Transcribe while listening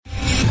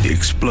The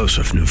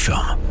explosive new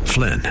film,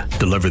 Flynn,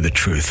 deliver the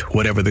truth,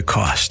 whatever the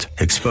cost,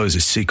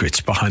 exposes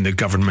secrets behind the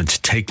government's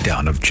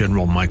takedown of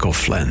General Michael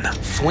Flynn.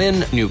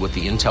 Flynn knew what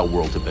the intel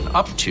world had been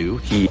up to.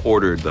 He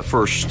ordered the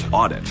first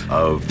audit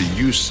of the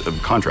use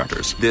of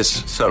contractors.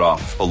 This set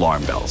off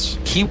alarm bells.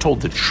 He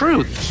told the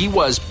truth. He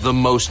was the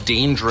most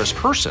dangerous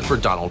person for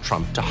Donald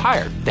Trump to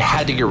hire. They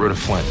had to get rid of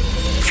Flynn.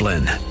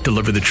 Flynn,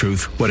 deliver the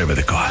truth, whatever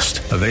the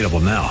cost. Available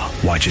now.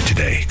 Watch it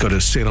today. Go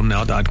to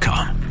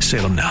salemnow.com.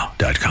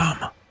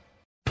 salemnow.com.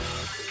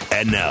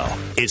 And now,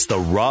 it's the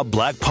Rob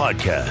Black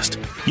Podcast.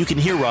 You can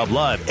hear Rob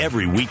live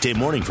every weekday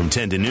morning from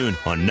 10 to noon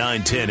on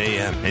 910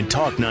 a.m. and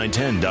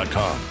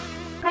talk910.com.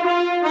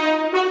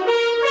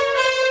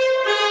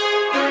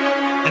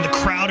 And the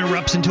crowd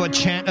erupts into a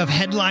chant of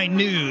headline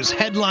news,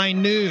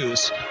 headline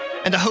news.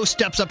 And the host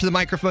steps up to the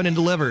microphone and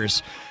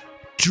delivers.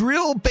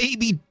 Drill,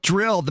 baby,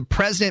 drill. The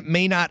president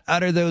may not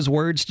utter those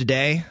words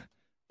today,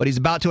 but he's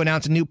about to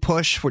announce a new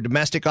push for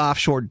domestic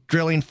offshore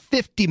drilling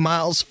 50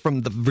 miles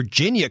from the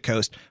Virginia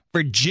coast.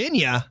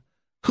 Virginia?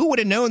 Who would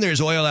have known there's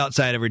oil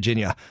outside of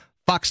Virginia?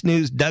 Fox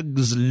News' Doug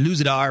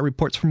Luzadar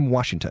reports from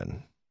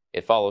Washington.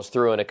 It follows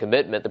through on a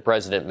commitment the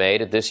president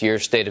made at this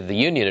year's State of the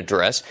Union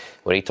address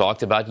when he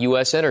talked about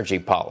U.S. energy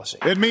policy.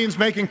 It means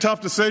making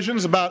tough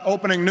decisions about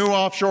opening new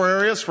offshore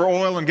areas for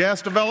oil and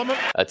gas development.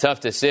 A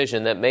tough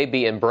decision that may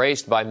be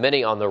embraced by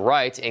many on the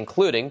right,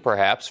 including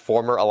perhaps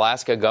former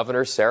Alaska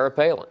Governor Sarah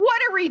Palin.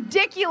 What a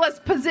ridiculous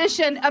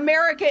position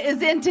America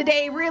is in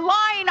today,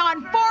 relying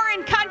on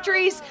foreign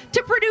countries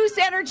to produce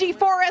energy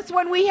for us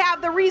when we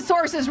have the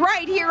resources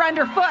right here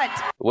underfoot.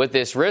 What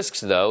this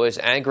risks, though, is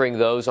angering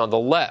those on the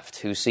left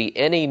who see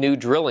any new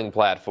drilling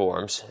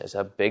platforms as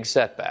a big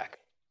setback.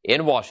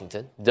 In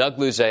Washington, Doug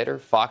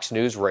Luzader, Fox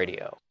News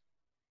Radio.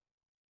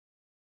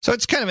 So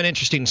it's kind of an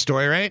interesting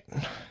story, right?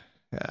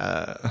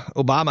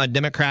 Obama, a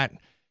Democrat,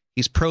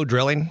 he's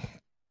pro-drilling.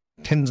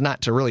 Tends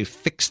not to really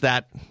fit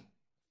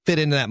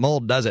into that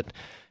mold, does it?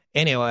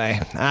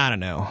 Anyway, I don't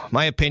know.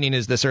 My opinion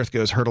is this earth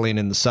goes hurtling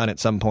in the sun at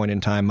some point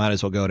in time. Might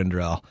as well go out and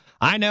drill.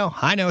 I know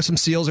some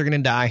seals are going to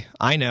die.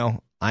 I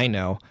know.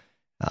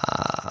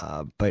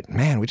 But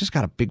man, we just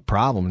got a big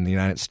problem in the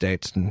United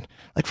States. And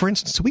like, for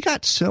instance, we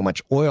got so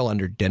much oil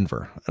under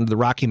Denver, under the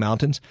Rocky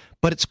Mountains,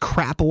 but it's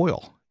crap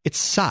oil. It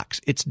sucks.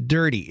 It's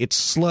dirty. It's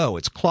slow.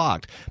 It's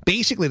clogged.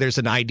 Basically, there's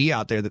an idea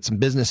out there that some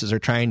businesses are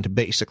trying to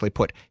basically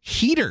put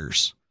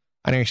heaters.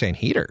 I know you're saying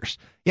heaters.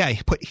 Yeah,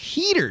 put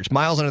heaters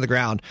miles under the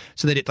ground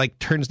so that it like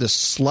turns the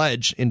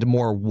sludge into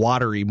more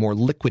watery, more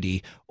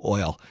liquidy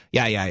oil.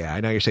 Yeah. I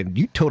know you're saying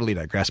you totally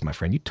digress, my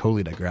friend. You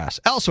totally digress.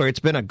 Elsewhere,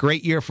 it's been a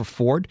great year for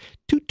Ford.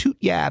 Toot, toot,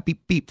 yeah,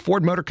 beep, beep.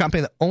 Ford Motor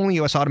Company, the only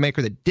U.S.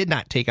 automaker that did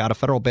not take out a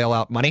federal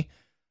bailout money.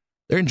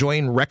 They're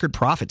enjoying record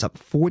profits, up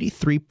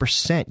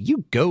 43%.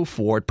 You go,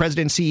 Ford.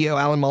 President and CEO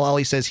Alan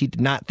Mulally says he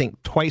did not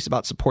think twice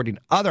about supporting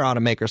other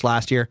automakers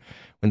last year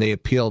when they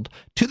appealed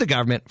to the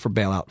government for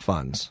bailout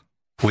funds.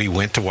 We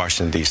went to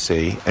Washington,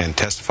 D.C. and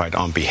testified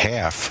on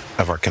behalf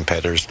of our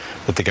competitors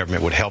that the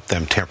government would help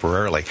them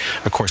temporarily.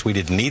 Of course, we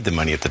didn't need the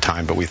money at the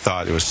time, but we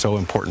thought it was so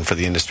important for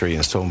the industry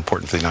and so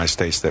important for the United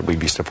States that we'd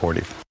be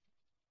supportive.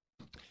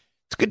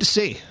 It's good to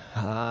see.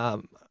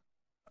 I'm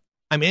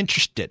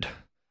interested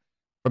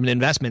from an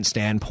investment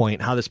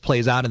standpoint how this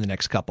plays out in the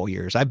next couple of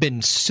years. I've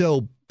been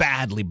so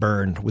badly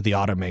burned with the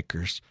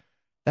automakers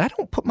that I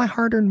don't put my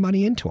hard-earned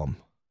money into them.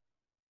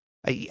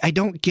 I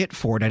don't get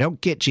Ford. I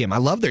don't get GM. I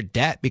love their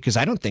debt because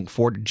I don't think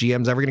Ford or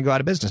GM's ever going to go out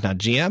of business. Now,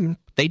 GM,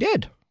 they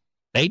did.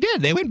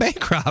 They went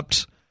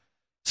bankrupt.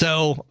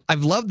 So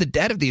I've loved the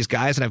debt of these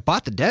guys, and I've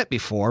bought the debt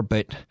before,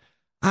 but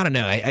I don't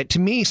know. To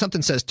me,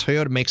 something says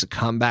Toyota makes a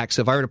comeback.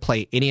 So if I were to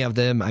play any of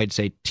them, I'd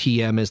say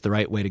TM is the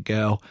right way to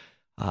go.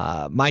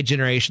 My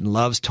generation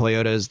loves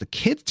Toyotas. The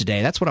kids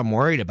today, that's what I'm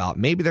worried about.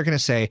 Maybe they're going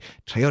to say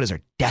Toyotas are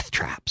death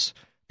traps.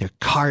 They're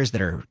cars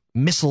that are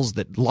missiles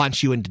that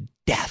launch you into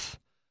death.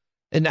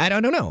 And I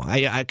don't know,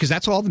 because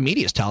that's all the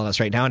media is telling us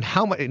right now. And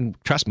how much? And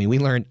trust me, we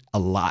learn a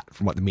lot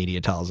from what the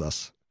media tells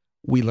us.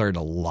 We learn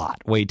a lot,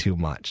 way too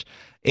much.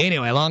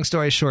 Anyway, long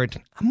story short,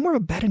 I'm more of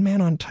a betting man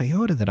on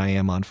Toyota than I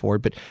am on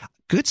Ford. But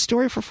good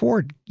story for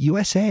Ford.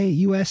 USA.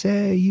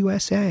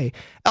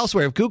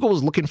 Elsewhere, if Google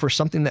was looking for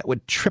something that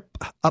would trip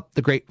up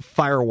the Great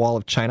Firewall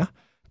of China,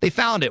 they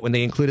found it when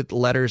they included the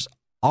letters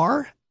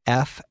RFA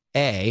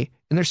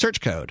in their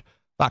search code.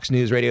 Fox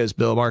News Radio's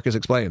Bill Marcus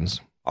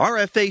explains.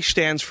 RFA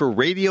stands for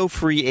Radio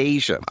Free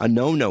Asia, a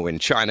no-no in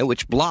China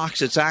which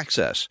blocks its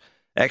access.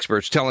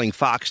 Experts telling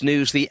Fox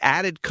News the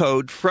added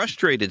code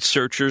frustrated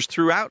searchers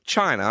throughout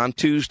China on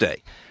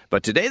Tuesday.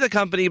 But today the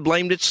company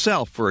blamed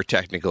itself for a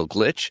technical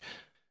glitch.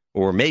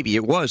 Or maybe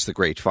it was the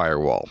Great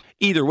Firewall.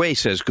 Either way,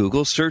 says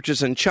Google,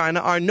 searches in China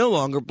are no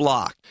longer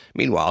blocked.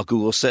 Meanwhile,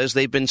 Google says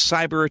they've been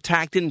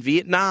cyber-attacked in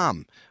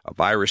Vietnam, a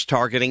virus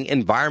targeting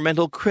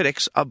environmental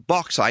critics of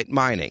bauxite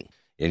mining.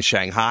 In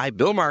Shanghai,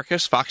 Bill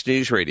Marcus, Fox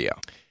News Radio.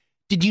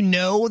 Did you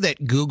know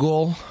that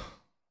Google,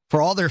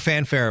 for all their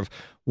fanfare of,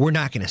 we're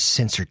not going to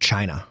censor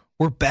China.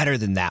 We're better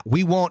than that.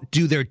 We won't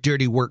do their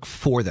dirty work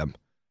for them.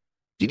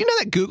 Did you know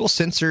that Google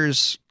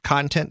censors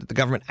content that the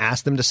government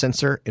asked them to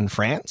censor in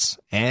France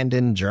and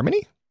in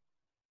Germany?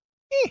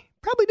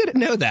 Probably didn't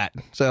know that.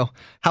 So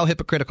how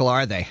hypocritical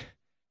are they?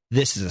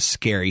 This is a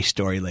scary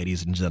story,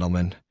 ladies and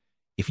gentlemen.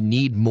 If you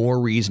need more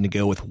reason to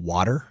go with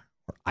water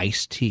or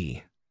iced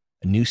tea,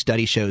 a new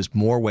study shows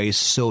more ways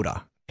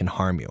soda can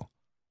harm you.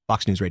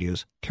 Fox News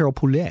Radio's Carol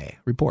Poulet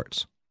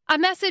reports. A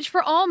message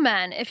for all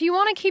men. If you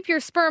want to keep your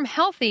sperm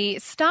healthy,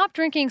 stop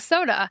drinking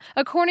soda.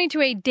 According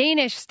to a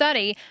Danish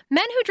study,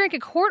 men who drink a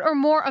quart or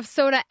more of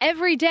soda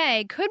every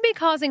day could be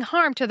causing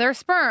harm to their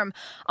sperm.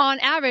 On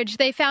average,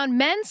 they found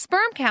men's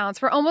sperm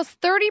counts were almost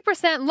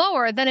 30%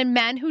 lower than in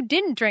men who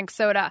didn't drink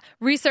soda.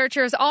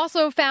 Researchers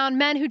also found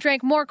men who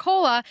drank more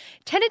cola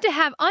tended to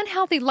have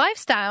unhealthy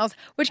lifestyles,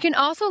 which can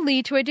also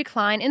lead to a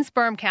decline in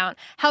sperm count.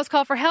 House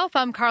Call for Health,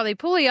 I'm Carly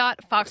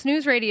Pouliot, Fox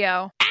News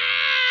Radio.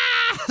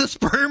 The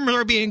sperm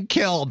are being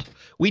killed.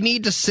 We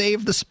need to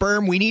save the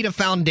sperm. We need a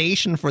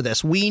foundation for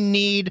this. We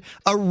need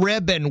a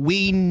ribbon.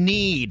 We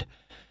need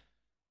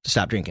to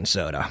stop drinking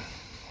soda.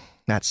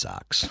 That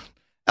sucks.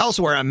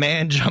 Elsewhere, a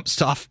man jumps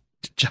to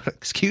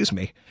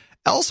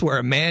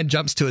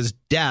his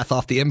death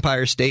off the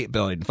Empire State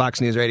Building.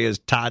 Fox News Radio's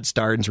Todd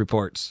Starnes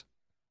reports.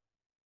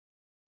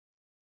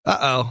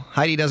 Uh-oh.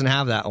 Heidi doesn't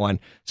have that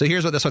one. So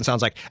here's what this one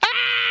sounds like.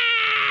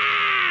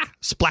 Ah!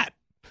 Splat.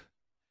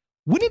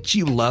 Wouldn't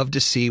you love to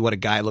see what a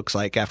guy looks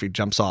like after he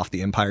jumps off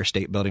the Empire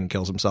State Building and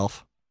kills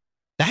himself?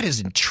 That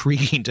is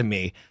intriguing to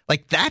me.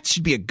 Like, that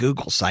should be a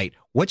Google site.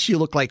 What you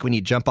look like when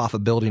you jump off a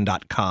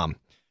building.com.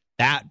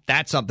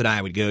 That's something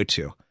I would go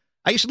to.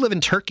 I used to live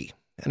in Turkey.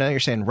 And now you're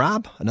saying,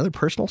 Rob, another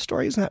personal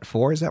story? Isn't that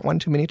 4? Is that one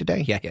too many today?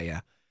 Yeah.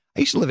 I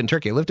used to live in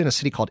Turkey. I lived in a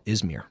city called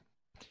Izmir.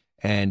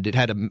 And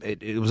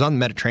it was on the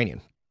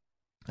Mediterranean.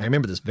 I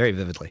remember this very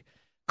vividly.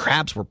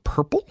 Crabs were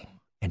purple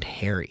and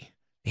hairy.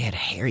 They had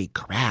hairy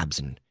crabs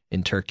in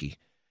Turkey.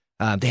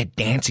 They had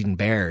dancing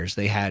bears.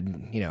 They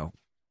had,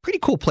 pretty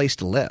cool place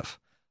to live.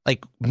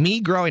 Like me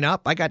growing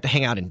up, I got to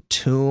hang out in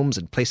tombs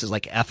and places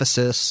like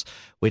Ephesus,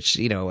 which,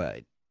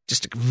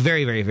 just a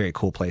very, very, very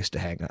cool place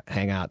to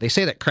hang out. They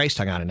say that Christ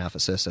hung out in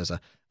Ephesus as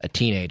a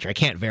teenager. I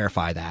can't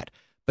verify that.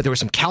 But there were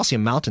some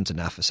calcium mountains in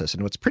Ephesus.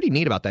 And what's pretty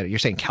neat about that, you're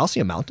saying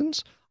calcium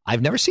mountains?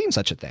 I've never seen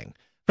such a thing.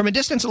 From a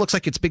distance, it looks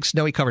like it's a big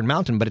snowy covered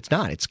mountain, but it's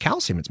not. It's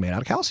calcium. It's made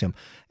out of calcium.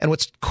 And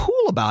what's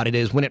cool about it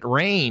is when it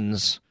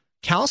rains,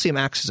 calcium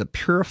acts as a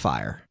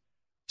purifier.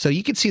 So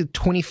you could see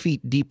 20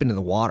 feet deep into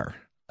the water.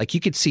 Like you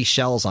could see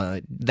shells on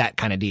it that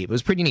kind of deep. It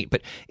was pretty neat.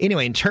 But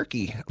anyway, in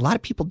Turkey, a lot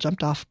of people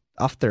jumped off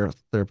their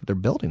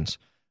buildings.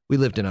 We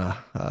lived in a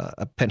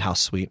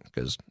penthouse suite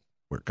because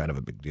we're kind of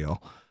a big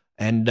deal.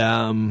 And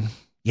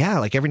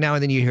like every now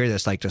and then you hear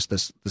this, like just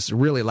this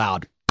really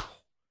loud.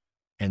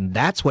 And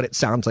that's what it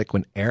sounds like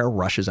when air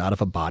rushes out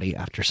of a body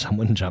after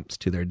someone jumps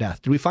to their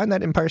death. Did we find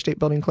that Empire State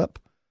Building clip?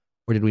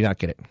 Or did we not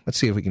get it? Let's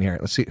see if we can hear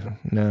it. Let's see.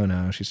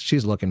 No,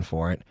 she's looking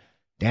for it.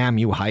 Damn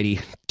you, Heidi.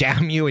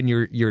 Damn you and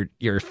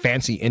your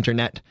fancy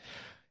internet.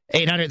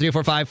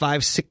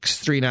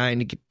 800-345-5639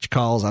 to get your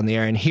calls on the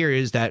air. And here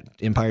is that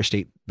Empire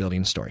State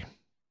Building story.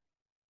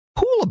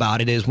 Cool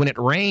about it is when it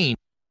rains,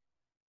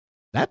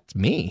 that's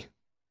me.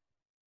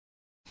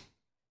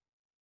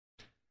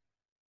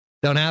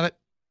 Don't have it?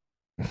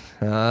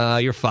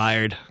 You're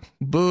fired.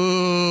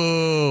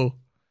 Boo.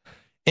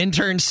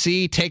 Intern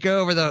C, take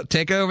over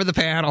the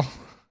panel.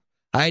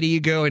 Heidi, you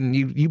go and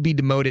you be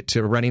demoted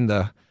to running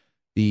the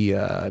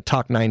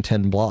Talk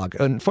 910 blog.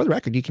 And for the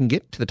record, you can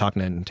get to the Talk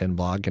 910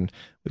 blog, and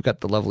we've got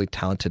the lovely,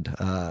 talented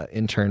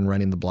intern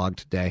running the blog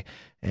today.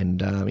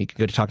 And you can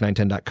go to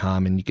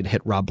talk910.com and you can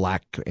hit Rob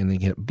Black and then you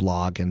can hit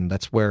blog, and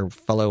that's where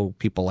fellow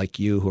people like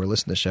you who are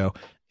listening to the show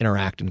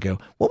interact and go,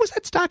 what was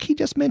that stock he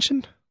just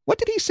mentioned? What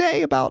did he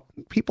say about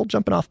people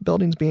jumping off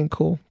buildings being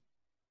cool?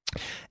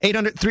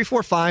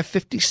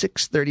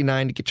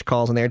 800-345-5639 to get your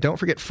calls on there. Don't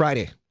forget this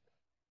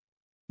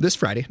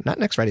Friday, not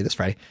next Friday, this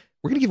Friday,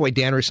 we're going to give away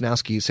Dan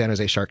Rusanowski's San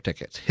Jose Shark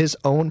tickets, his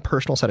own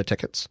personal set of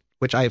tickets,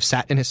 which I have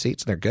sat in his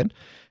seats and they're good.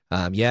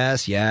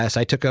 Yes,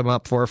 I took him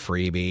up for a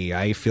freebie.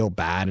 I feel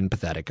bad and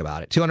pathetic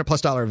about it.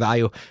 $200+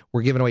 value.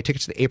 We're giving away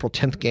tickets to the April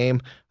 10th game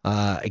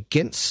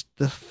against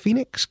the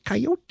Phoenix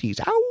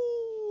Coyotes. Ow!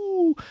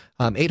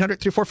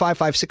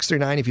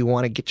 800-345-5639 if you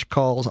want to get your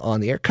calls on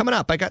the air. Coming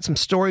up, I got some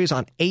stories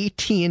on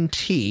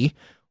AT&T,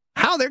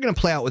 how they're going to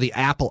play out with the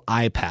Apple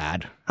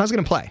iPad. How's it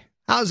going to play?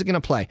 How is it going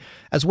to play?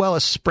 As well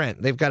as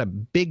Sprint. They've got a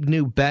big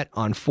new bet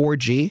on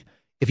 4G.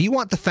 If you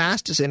want the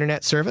fastest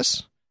internet service,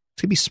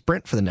 it's going to be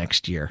Sprint for the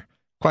next year.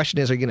 Question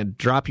is, are you going to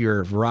drop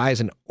your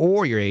Verizon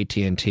or your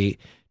AT&T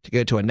to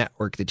go to a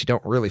network that you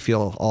don't really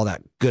feel all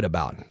that good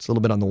about? It's a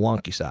little bit on the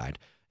wonky side.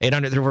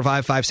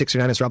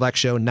 800-345-5639 is Rob Black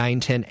Show,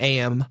 910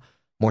 a.m.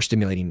 More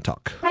stimulating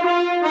talk.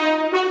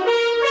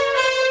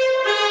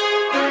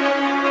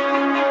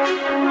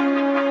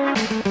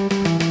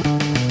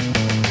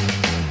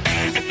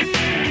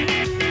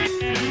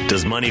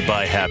 Does money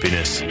buy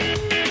happiness?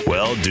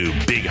 Well, do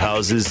big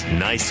houses,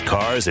 nice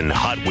cars, and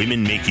hot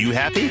women make you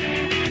happy?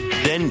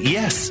 then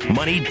yes,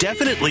 money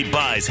definitely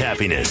buys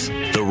happiness.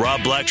 The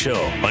Rob Black Show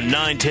on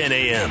 910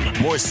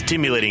 a.m. More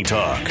stimulating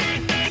talk.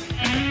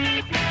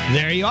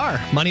 There you are.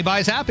 Money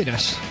buys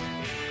happiness.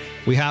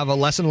 We have a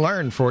lesson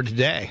learned for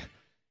today.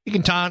 You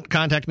can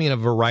contact me in a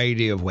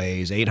variety of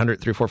ways.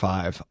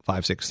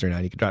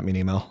 800-345-5639. You can drop me an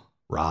email,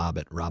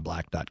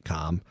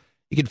 rob@robblack.com.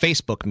 You can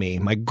Facebook me,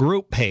 my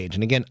group page.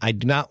 And again, I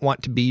do not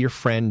want to be your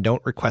friend.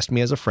 Don't request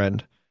me as a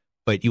friend.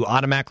 But you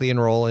automatically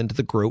enroll into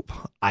the group.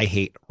 I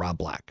hate Rob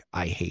Black.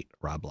 I hate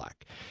Rob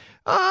Black.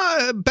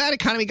 Bad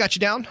economy got you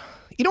down.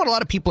 You know what a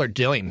lot of people are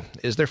doing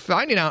is they're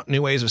finding out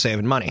new ways of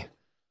saving money.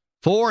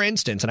 For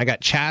instance, and I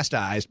got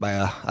chastised by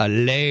a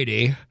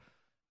lady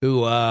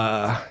who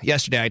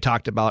yesterday I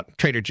talked about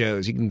Trader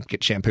Joe's. You can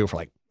get shampoo for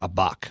like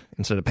 $1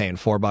 instead of paying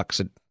 $4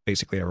 at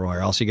basically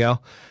everywhere else you go.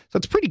 So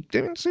it's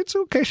it's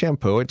okay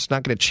shampoo. It's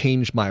not going to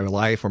change my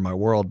life or my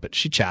world. But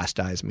she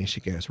chastised me.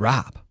 She goes,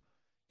 Rob,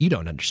 you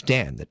don't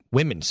understand that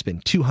women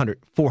spend $200,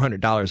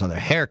 $400 on their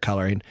hair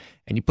coloring,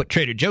 and you put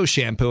Trader Joe's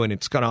shampoo and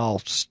it's going to all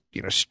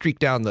streak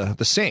down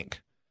the sink.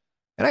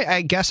 And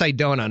I guess I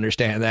don't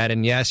understand that.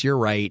 And yes, you're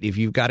right. If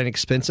you've got an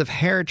expensive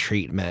hair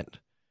treatment,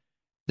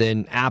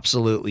 then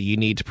absolutely you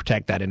need to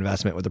protect that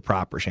investment with the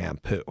proper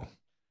shampoo.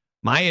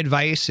 My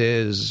advice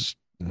is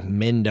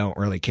men don't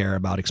really care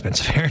about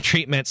expensive hair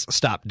treatments.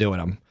 Stop doing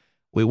them.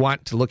 We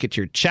want to look at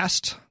your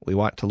chest. We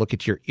want to look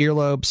at your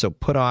earlobe. So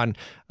put on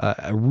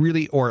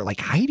or like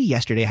Heidi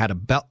yesterday had a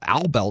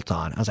owl belt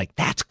on. I was like,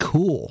 that's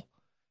cool.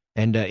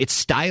 And it's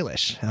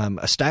stylish.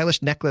 A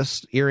stylish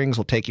necklace, earrings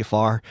will take you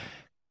far.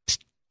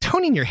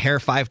 Toning your hair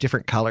 5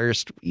 different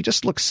colors, you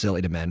just look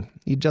silly to men.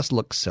 You just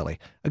look silly.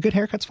 A good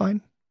haircut's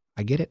fine.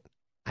 I get it.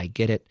 A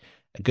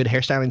good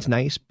hairstyling's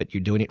nice, but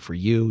you're doing it for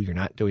you. You're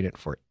not doing it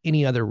for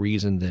any other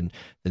reason than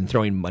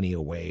throwing money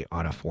away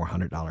on a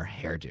 $400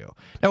 hairdo.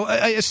 Now,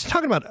 I was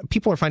talking about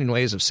people are finding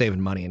ways of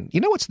saving money, and you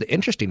know what's the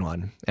interesting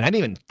one? And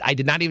I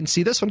did not even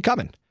see this one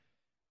coming.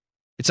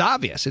 It's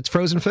obvious. It's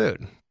frozen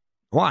food.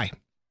 Why?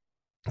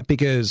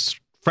 Because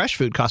fresh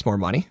food costs more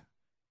money.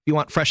 If you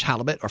want fresh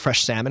halibut or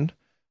fresh salmon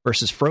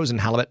versus frozen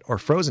halibut or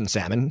frozen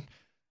salmon,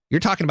 you're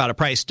talking about a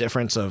price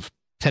difference of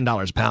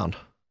 $10 a pound.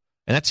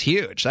 And that's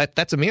huge.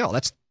 That's a meal.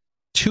 That's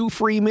 2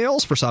 free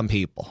meals for some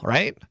people,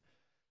 right?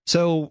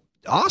 So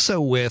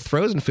also with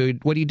frozen food,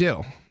 what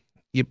do?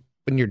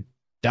 When you're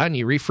done,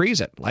 you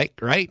refreeze it,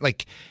 right?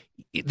 Like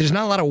there's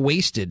not a lot of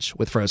wastage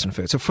with frozen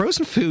food. So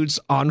frozen food's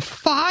on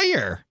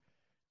fire.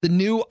 The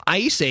new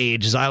ice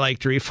age, as I like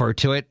to refer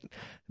to it.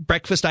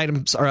 Breakfast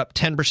items are up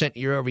 10%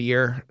 year over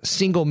year.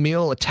 Single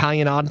meal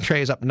Italian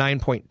entree is up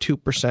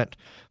 9.2%.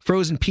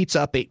 Frozen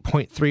pizza up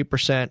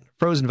 8.3%.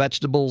 Frozen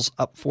vegetables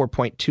up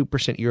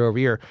 4.2% year over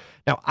year.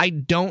 Now, I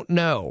don't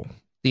know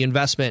the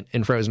investment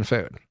in frozen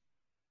food,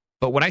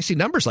 but when I see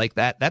numbers like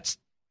that, that's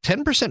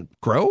 10%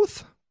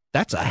 growth.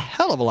 That's a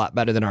hell of a lot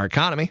better than our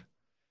economy.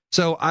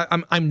 So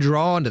I'm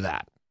drawn to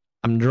that.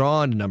 I'm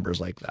drawn to numbers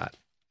like that.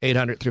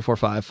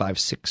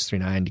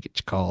 800-345-5639 to get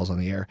your calls on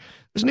the air.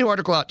 There's a new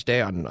article out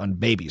today on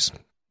babies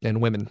and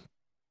women.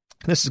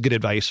 This is good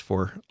advice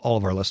for all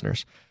of our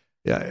listeners.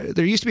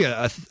 There used to be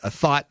a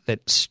thought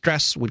that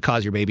stress would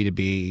cause your baby to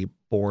be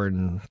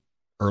born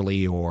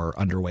early or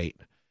underweight.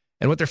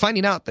 And what they're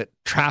finding out that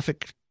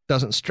traffic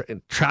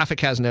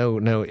has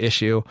no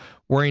issue.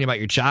 Worrying about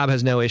your job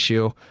has no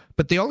issue.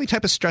 But the only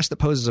type of stress that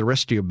poses a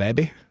risk to your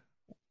baby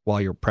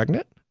while you're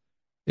pregnant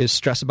is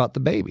stress about the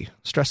baby.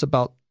 Stress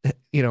about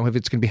if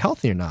it's going to be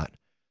healthy or not.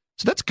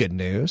 So that's good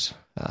news.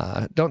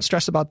 Don't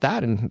stress about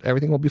that and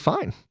everything will be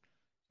fine.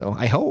 So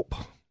I hope.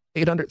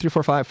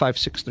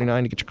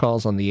 800-345-5639 to get your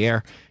calls on the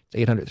air.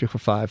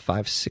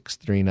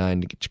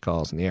 800-345-5639 to get your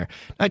calls on the air.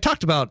 Now, I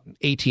talked about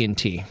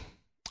AT&T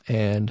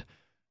and,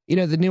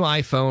 the new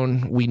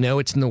iPhone, we know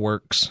it's in the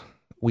works.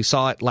 We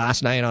saw it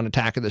last night on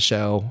Attack of the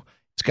Show.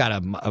 It's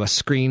got a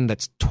screen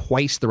that's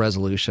twice the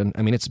resolution.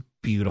 I mean, it's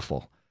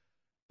beautiful.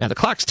 Now, the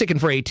clock's ticking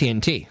for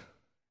AT&T.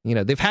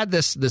 They've had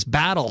this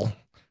battle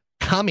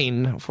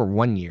coming for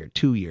 1 year,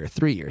 2 year,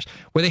 3 years,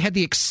 where they had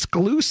the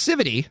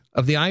exclusivity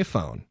of the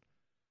iPhone.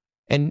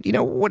 And,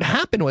 what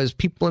happened was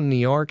people in New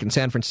York and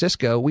San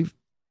Francisco, we've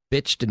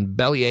bitched and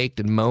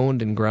bellyached and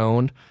moaned and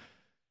groaned.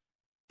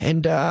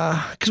 And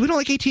because we don't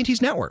like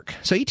AT&T's network.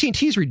 So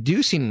AT&T is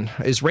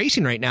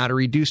racing right now to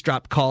reduce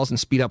dropped calls and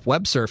speed up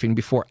web surfing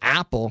before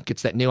Apple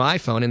gets that new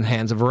iPhone in the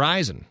hands of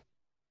Verizon.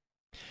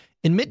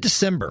 In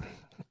mid-December,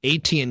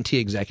 AT&T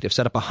executives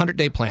set up a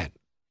 100-day plan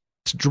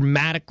to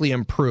dramatically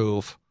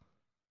improve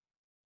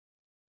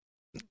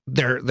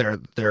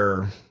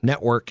their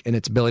network and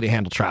its ability to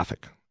handle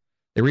traffic.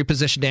 They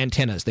repositioned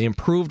antennas. They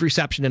improved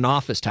reception in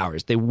office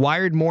towers. They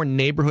wired more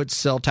neighborhood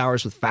cell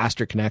towers with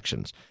faster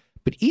connections.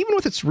 But even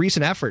with its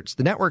recent efforts,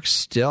 the network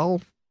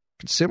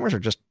consumers are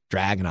just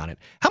dragging on it.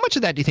 How much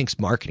of that do you think is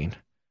marketing?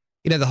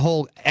 The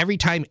whole every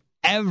time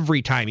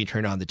you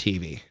turn on the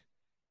TV,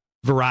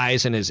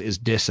 Verizon is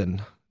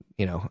dissing,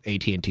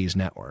 AT&T's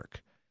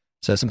network.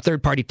 So some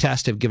third-party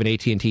tests have given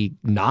AT&T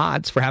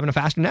nods for having a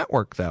faster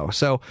network, though.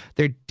 So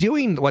they're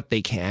doing what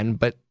they can,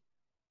 but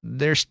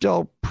they're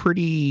still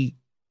pretty,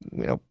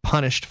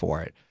 punished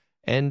for it.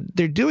 And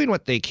they're doing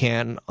what they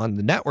can on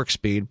the network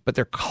speed, but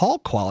their call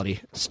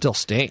quality still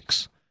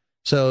stinks.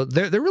 So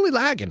they're really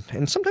lagging.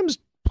 And sometimes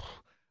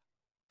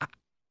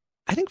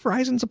I think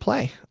Verizon's a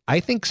play.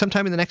 I think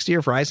sometime in the next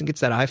year, Verizon gets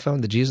that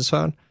iPhone, the Jesus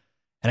phone.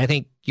 And I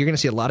think you're going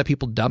to see a lot of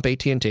people dump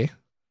AT&T.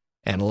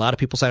 And a lot of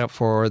people sign up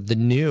for the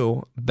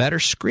new, better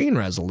screen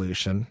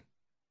resolution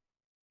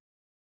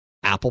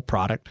Apple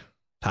product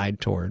tied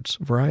towards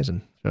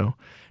Verizon. So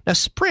now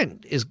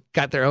Sprint is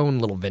got their own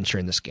little venture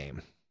in this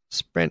game.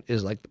 Sprint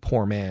is like the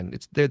poor man.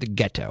 They're the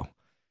ghetto.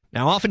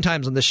 Now,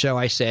 oftentimes on this show,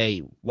 I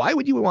say, why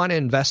would you want to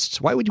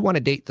invest? Why would you want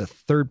to date the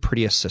third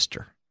prettiest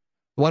sister,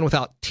 the one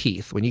without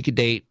teeth, when you could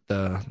date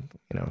the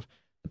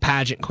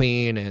pageant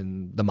queen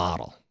and the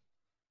model?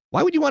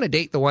 Why would you want to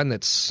date the one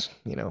that's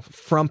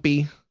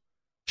frumpy,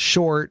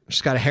 short,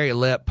 she's got a hairy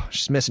lip,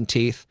 she's missing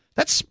teeth?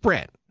 That's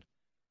Sprint.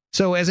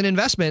 So as an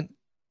investment,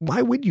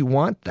 why would you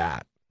want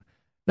that?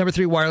 Number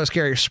 3, wireless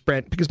carrier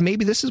Sprint, because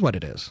maybe this is what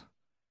it is.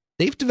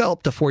 They've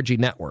developed a 4G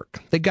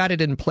network. They got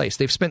it in place.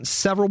 They've spent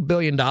several $1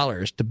 billion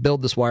to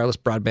build this wireless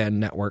broadband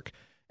network,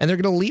 and they're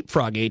going to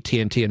leapfrog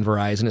AT&T and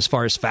Verizon as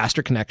far as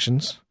faster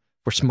connections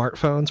for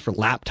smartphones, for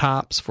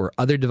laptops, for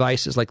other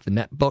devices like the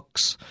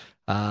netbooks,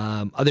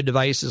 other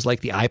devices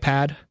like the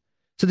iPad.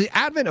 So the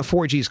advent of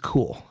 4G is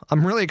cool.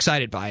 I'm really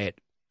excited by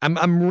it.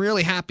 I'm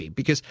really happy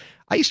because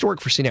I used to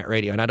work for CNET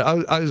Radio, and I'd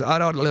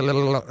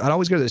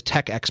always go to those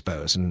tech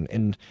expos,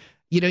 and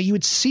you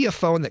would see a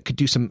phone that could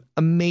do some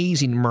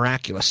amazing,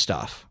 miraculous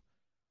stuff.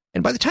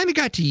 And by the time it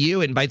got to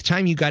you, and by the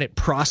time you got it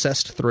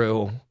processed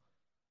through,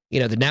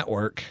 the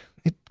network,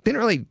 it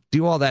didn't really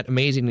do all that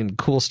amazing and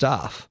cool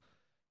stuff.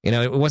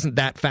 It wasn't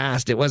that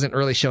fast. It wasn't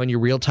really showing you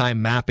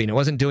real-time mapping. It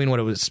wasn't doing what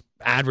it was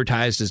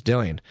advertised as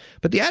doing.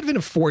 But the advent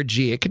of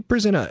 4G, it could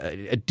present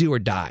a do or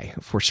die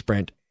for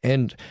Sprint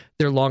and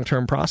their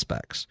long-term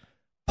prospects.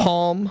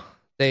 Palm,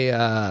 they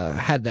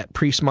had that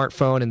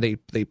pre-smartphone, and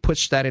they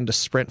pushed that into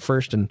Sprint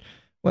first, and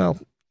well,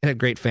 it had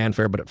great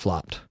fanfare, but it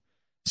flopped.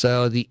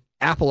 So the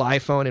Apple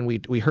iPhone, and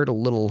we heard a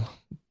little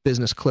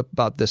business clip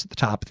about this at the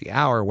top of the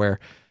hour, where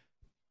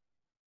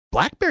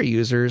BlackBerry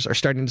users are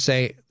starting to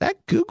say,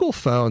 that Google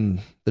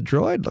phone, the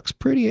Droid, looks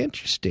pretty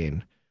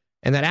interesting.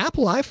 And that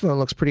Apple iPhone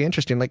looks pretty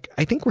interesting. Like,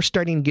 I think we're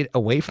starting to get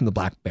away from the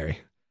BlackBerry.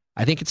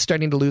 I think it's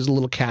starting to lose a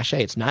little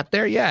cachet. It's not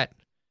there yet,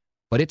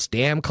 but it's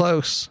damn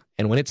close.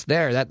 And when it's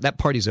there, that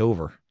party's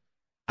over.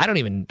 I don't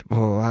even...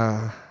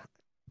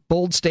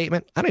 bold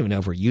statement. I don't even know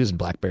if we're using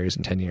BlackBerries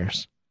in 10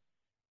 years.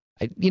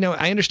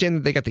 I understand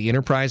that they got the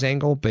enterprise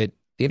angle, but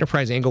the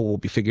enterprise angle will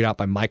be figured out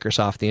by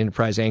Microsoft. The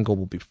enterprise angle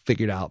will be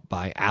figured out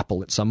by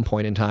Apple at some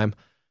point in time.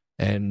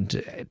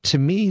 And to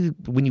me,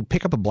 when you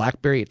pick up a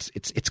BlackBerry,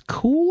 it's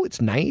cool, it's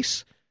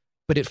nice,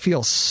 but it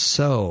feels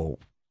so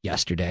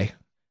yesterday.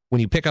 When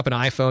you pick up an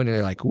iPhone, and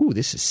you're like, ooh,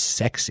 this is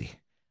sexy.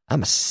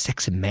 I'm a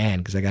sexy man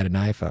because I got an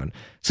iPhone.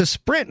 So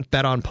Sprint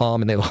bet on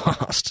Palm, and they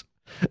lost.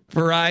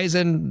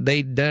 Verizon,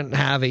 they didn't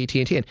have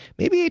AT&T, and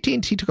maybe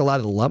AT&T took a lot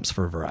of the lumps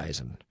for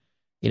Verizon.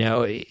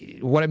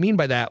 What I mean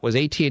by that was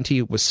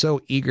AT&T was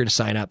so eager to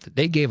sign up that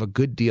they gave a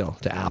good deal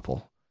to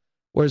Apple,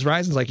 whereas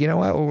Verizon's like, you know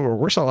what,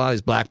 we're selling a lot of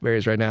these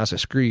BlackBerries right now, so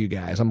screw you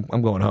guys, I'm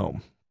going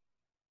home.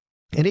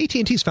 And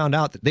AT&T's found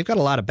out that they've got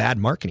a lot of bad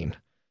marketing,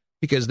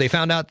 because they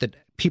found out that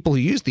people who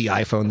use the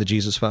iPhone, the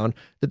Jesus phone,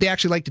 that they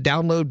actually like to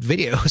download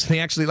videos, they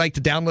actually like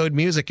to download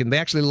music, and they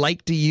actually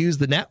like to use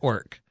the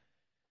network.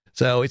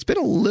 So it's been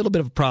a little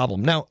bit of a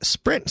problem. Now,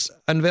 Sprint's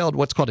unveiled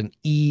what's called an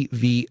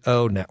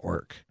EVO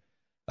network,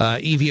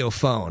 EVO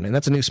phone, and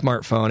that's a new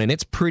smartphone, and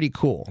it's pretty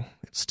cool.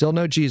 It's still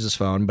no Jesus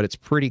phone, but it's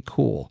pretty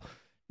cool.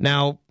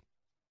 Now,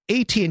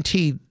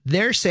 AT&T,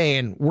 they're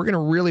saying we're going to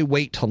really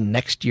wait till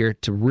next year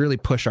to really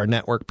push our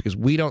network because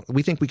we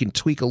think we can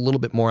tweak a little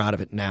bit more out of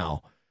it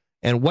now.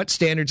 And what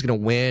standard's going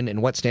to win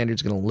and what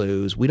standard's going to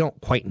lose, we don't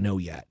quite know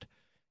yet.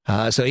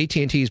 So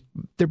AT&T's,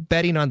 they're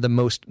betting on the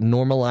most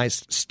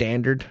normalized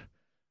standard.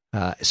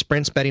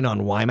 Sprint's betting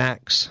on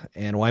WiMAX,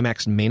 and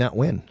WiMAX may not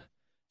win.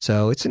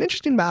 So it's an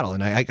interesting battle,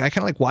 and I kind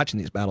of like watching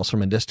these battles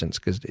from a distance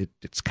because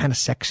it's kind of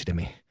sexy to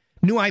me.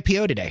 New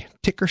IPO today.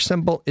 Ticker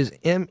symbol is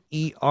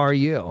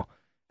MERU.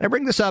 And I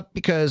bring this up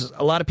because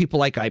a lot of people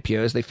like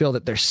IPOs. They feel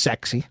that they're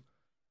sexy.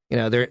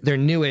 They're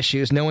new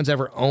issues. No one's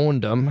ever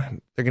owned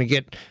them. They're going to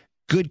get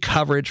good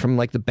coverage from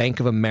like the Bank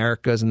of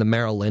Americas and the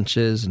Merrill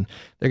Lynches, and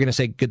they're going to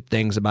say good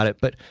things about it.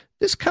 But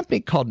this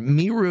company called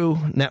Meru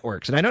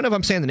Networks, and I don't know if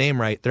I'm saying the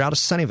name right, they're out of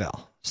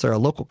Sunnyvale. So they're a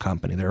local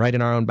company. They're right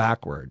in our own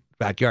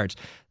backyards.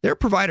 They're a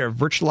provider of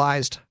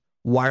virtualized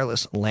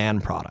wireless LAN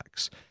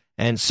products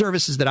and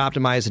services that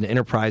optimize an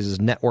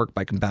enterprise's network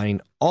by combining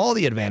all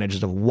the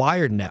advantages of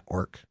wired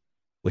network,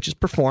 which is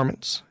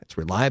performance, its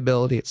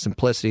reliability, its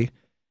simplicity,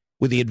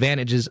 with the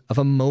advantages of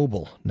a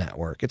mobile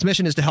network. Its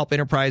mission is to help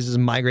enterprises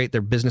migrate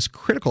their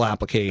business-critical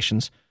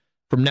applications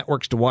from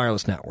networks to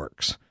wireless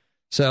networks,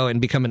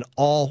 and become an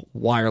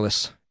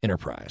all-wireless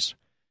enterprise.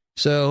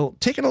 So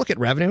taking a look at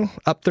revenue,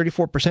 up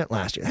 34%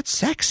 last year. That's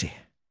sexy,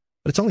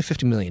 but it's only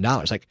 $50 million.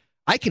 Like,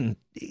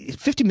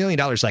 $50 million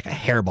is like a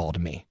hairball to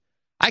me.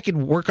 I could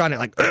work on it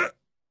like,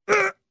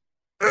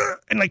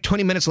 And like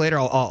 20 minutes later,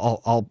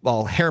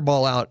 I'll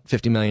hairball out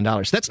 $50 million.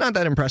 That's not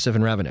that impressive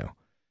in revenue,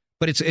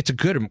 but it's a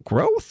good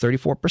growth,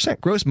 34%.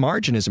 Gross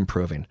margin is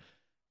improving.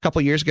 A couple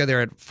of years ago,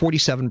 they're at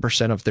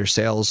 47% of their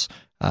sales,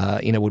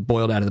 would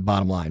boil down to the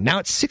bottom line. Now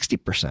it's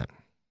 60%.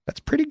 That's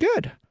pretty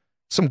good.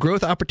 Some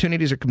growth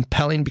opportunities are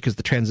compelling because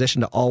the transition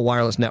to all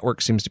wireless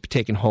networks seems to be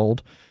taking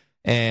hold,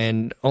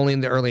 and only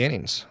in the early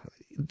innings.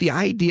 The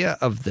idea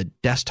of the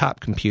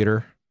desktop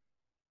computer,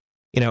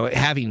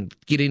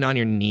 getting on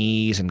your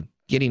knees and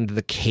getting to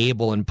the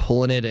cable and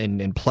pulling it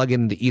and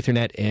plugging the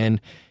Ethernet in,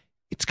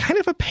 it's kind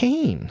of a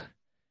pain.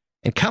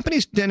 And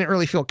companies didn't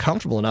really feel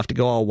comfortable enough to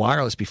go all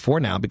wireless before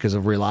now because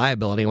of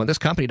reliability. And what this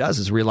company does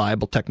is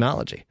reliable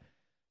technology.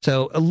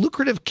 So a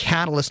lucrative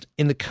catalyst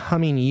in the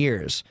coming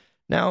years.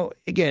 Now,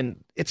 again,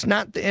 it's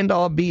not the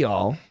end-all,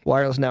 be-all.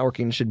 Wireless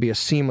networking should be a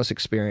seamless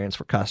experience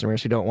for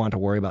customers who don't want to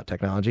worry about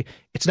technology.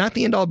 It's not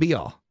the end-all,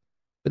 be-all.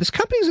 But this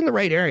company's in the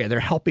right area.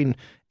 They're helping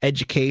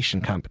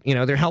education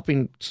they're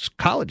helping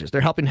colleges,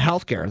 they're helping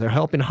healthcare, they're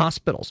helping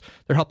hospitals,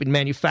 they're helping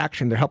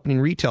manufacturing, they're helping in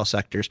retail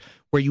sectors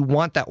where you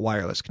want that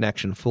wireless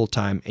connection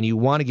full-time and you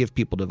want to give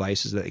people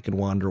devices that they can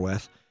wander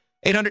with.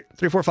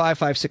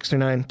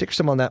 800-345-5639. Ticker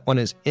symbol on that one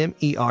is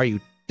MERU.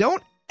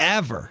 Don't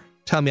ever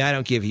tell me I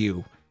don't give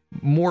you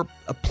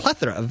a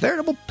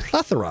veritable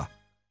plethora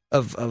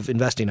of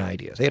investing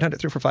ideas.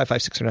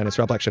 800-345-5639. It's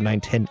Rob Black Show,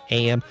 9:10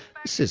 a.m.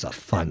 This is a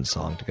fun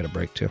song to get a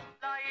break to.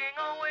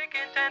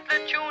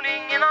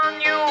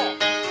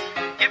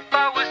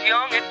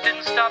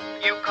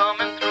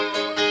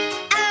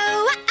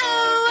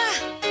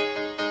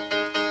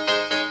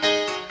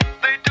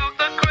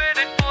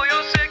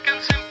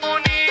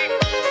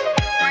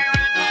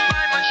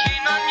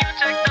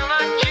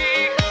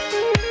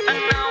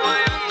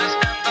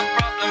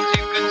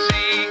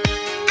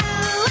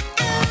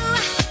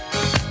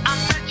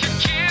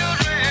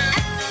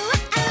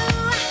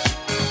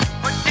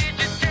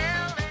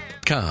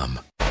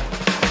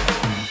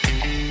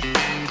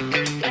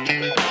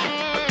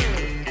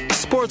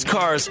 Sports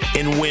cars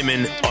and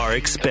women are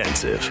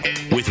expensive.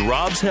 With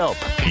Rob's help,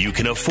 you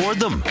can afford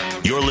them.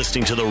 You're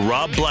listening to The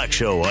Rob Black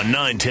Show on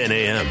 9:10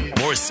 a.m.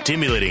 More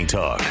stimulating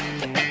talk.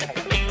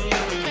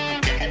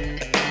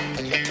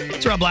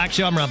 It's Rob Black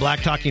Show. I'm Rob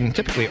Black, talking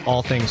typically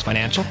all things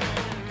financial.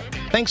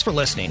 Thanks for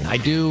listening. I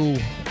do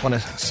want to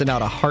send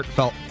out a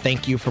heartfelt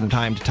thank you from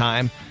time to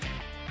time.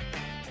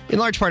 In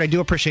large part, I do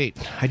appreciate.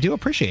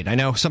 I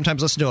know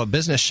sometimes listen to a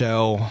business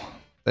show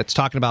that's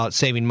talking about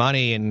saving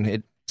money and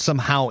it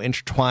somehow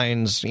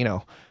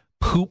intertwines,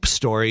 poop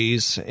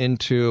stories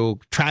into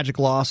tragic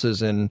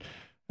losses and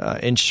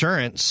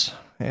insurance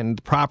and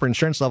the proper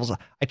insurance levels.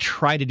 I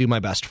try to do my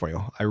best for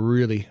you. I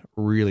really,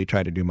 really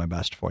try to do my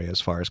best for you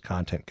as far as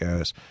content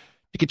goes.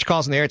 To get your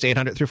calls in the air, it's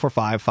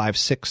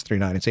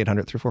 800-345-5639. It's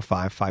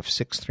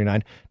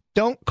 800-345-5639.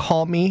 Don't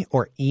call me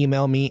or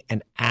email me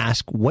and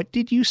ask, what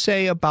did you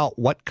say about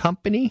what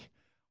company?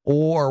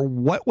 Or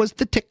what was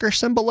the ticker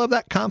symbol of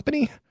that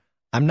company?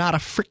 I'm not a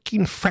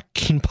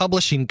freaking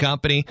publishing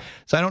company,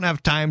 so I don't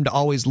have time to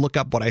always look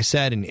up what I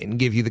said and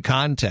give you the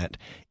content.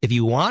 If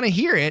you want to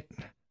hear it,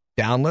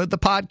 download the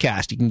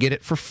podcast. You can get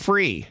it for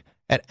free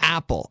at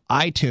Apple,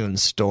 iTunes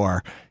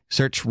Store.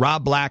 Search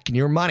Rob Black and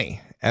Your Money.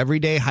 Every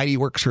day, Heidi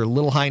works her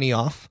little hiney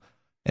off.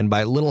 And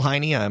by little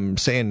hiney, I'm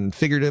saying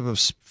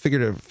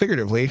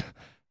figuratively.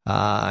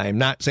 I'm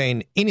not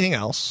saying anything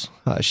else.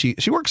 She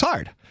works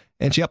hard,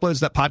 and she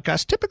uploads that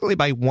podcast typically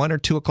by 1 or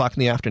 2 o'clock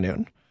in the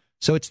afternoon.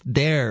 So it's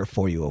there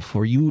for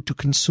you to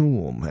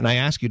consume. And I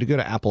ask you to go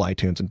to Apple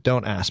iTunes and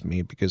don't ask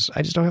me because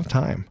I just don't have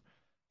time.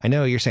 I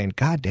know you're saying,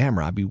 God damn,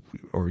 Rob, you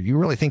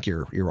really think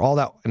you're all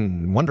that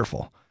and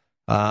wonderful.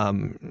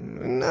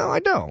 No, I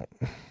don't.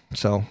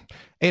 So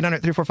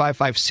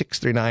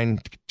 800-345-5639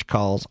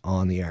 calls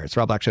on the air. It's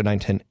Rob Black Show,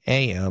 9:10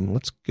 a.m.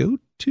 Let's go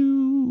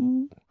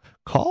to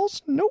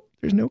calls. Nope,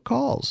 there's no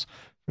calls.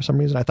 For some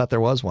reason, I thought there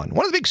was one.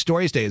 One of the big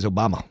stories today is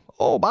Obama.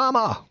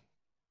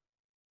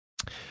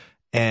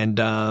 And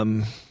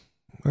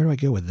where do I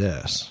go with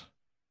this?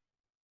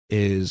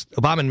 Is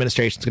Obama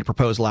administration is going to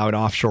propose allowing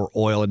offshore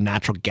oil and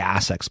natural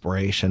gas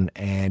exploration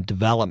and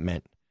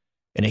development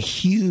in a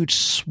huge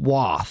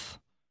swath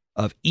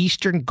of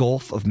eastern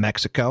Gulf of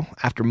Mexico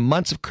after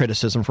months of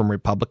criticism from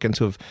Republicans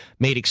who have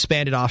made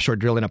expanded offshore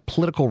drilling a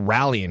political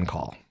rallying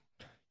call.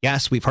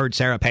 Yes, we've heard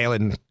Sarah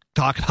Palin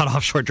talk about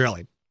offshore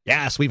drilling.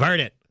 Yes, we've heard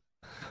it.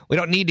 We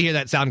don't need to hear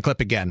that sound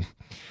clip again.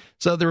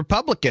 So the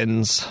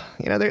Republicans,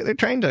 they're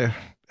trying to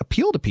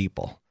appeal to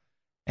people.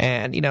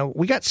 And,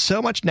 we got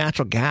so much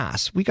natural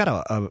gas. We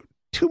got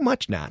too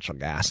much natural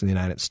gas in the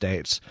United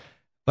States.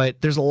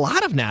 But there's a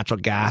lot of natural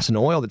gas and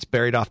oil that's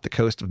buried off the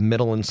coast of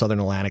middle and southern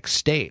Atlantic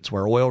states,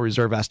 where oil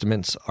reserve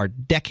estimates are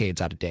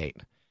decades out of date.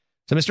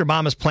 So Mr.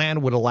 Obama's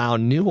plan would allow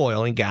new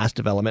oil and gas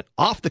development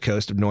off the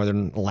coast of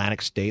northern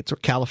Atlantic states or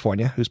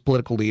California, whose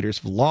political leaders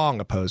have long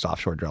opposed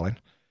offshore drilling.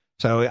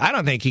 So I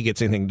don't think he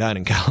gets anything done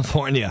in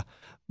California.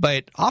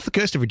 But off the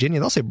coast of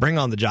Virginia, they'll say, bring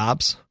on the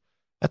jobs.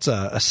 That's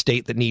a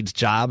state that needs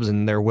jobs,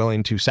 and they're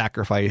willing to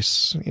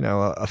sacrifice,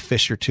 a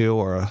fish or two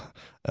or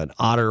an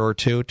otter or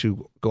two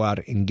to go out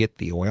and get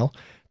the oil.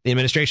 The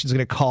administration is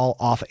going to call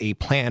off a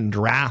planned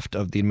draft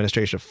of the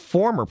administration of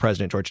former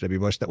President George W.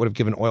 Bush that would have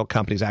given oil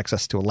companies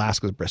access to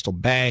Alaska's Bristol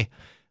Bay,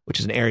 which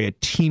is an area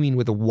teeming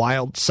with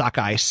wild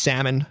sockeye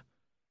salmon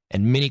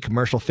and many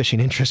commercial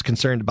fishing interests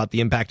concerned about the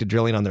impact of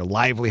drilling on their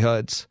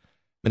livelihoods.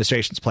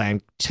 Administration's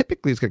plan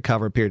typically is going to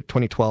cover a period of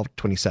 2012 to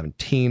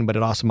 2017, but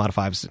it also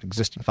modifies an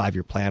existing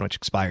 5-year plan, which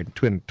expired in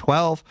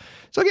 2012.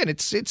 So again,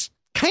 it's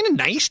kind of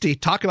nice to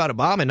talk about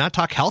Obama and not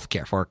talk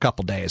healthcare for a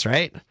couple days,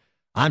 right?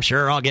 I'm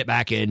sure I'll get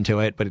back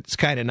into it, but it's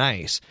kind of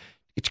nice.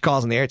 Get your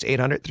calls in the air. It's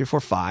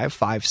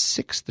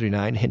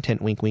 800-345-5639. Hint,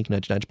 hint, wink, wink,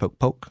 nudge, nudge, poke,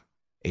 poke.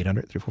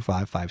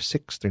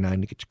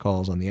 800-345-5639 to get your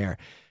calls on the air.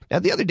 Now,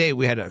 the other day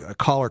we had a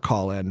caller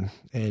call in,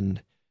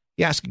 and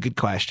he asked a good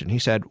question. He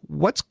said,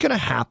 what's going to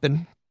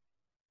happen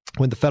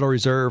when the Federal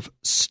Reserve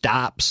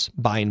stops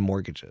buying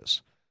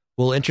mortgages?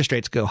 Will interest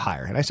rates go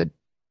higher? And I said,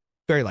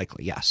 very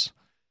likely, yes.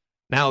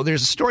 Now,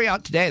 there's a story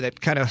out today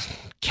that kind of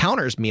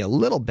counters me a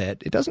little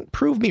bit. It doesn't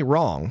prove me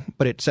wrong,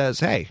 but it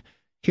says, hey,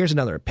 here's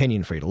another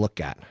opinion for you to look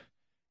at.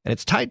 And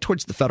it's tied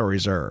towards the Federal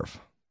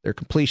Reserve. Their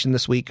completion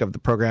this week of the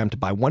program to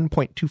buy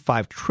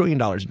 $1.25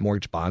 trillion in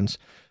mortgage bonds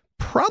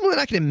probably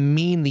not going to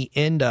mean the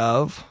end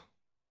of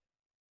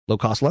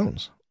low-cost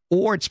loans.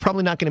 Or it's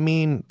probably not going to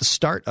mean the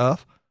start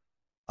of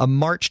a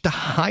march to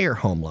higher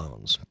home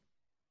loans.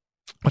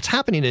 What's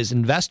happening is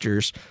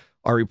investors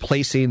are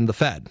replacing the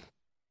Fed.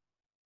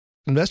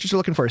 Investors are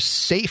looking for a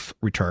safe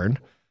return,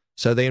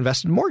 so they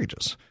invest in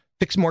mortgages.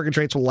 Fixed mortgage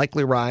rates will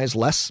likely rise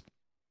less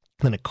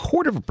than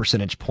 0.25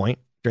 percentage point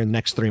during the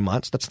next 3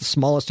 months. That's the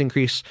smallest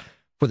increase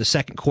for the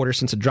second quarter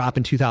since a drop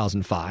in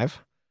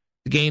 2005.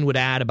 The gain would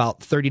add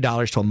about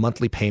 $30 to a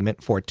monthly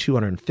payment for a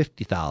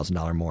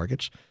 $250,000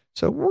 mortgage.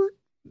 So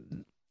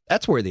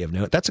that's worthy of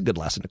note. That's a good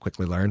lesson to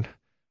quickly learn.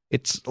 A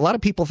lot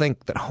of people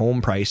think that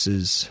home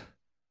prices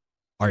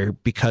are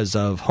because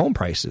of home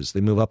prices.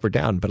 They move up or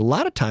down. But a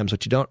lot of times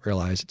what you don't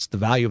realize, it's the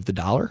value of the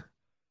dollar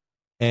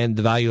and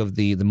the value of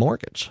the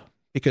mortgage.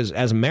 Because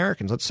as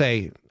Americans, let's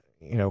say,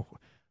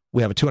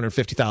 we have a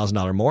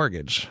 $250,000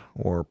 mortgage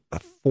or a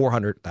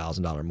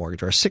 $400,000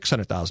 mortgage or a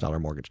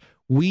 $600,000 mortgage.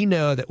 We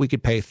know that we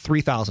could pay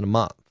 $3,000 a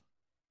month.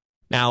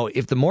 Now,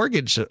 if the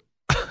mortgage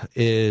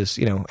is,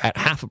 at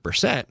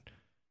 0.5%,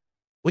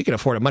 we can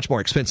afford a much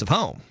more expensive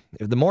home.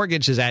 If the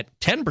mortgage is at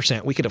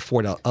 10%, we could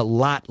afford a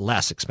lot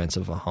less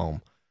expensive a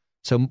home.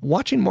 So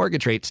watching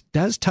mortgage rates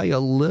does tell you a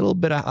little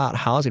bit about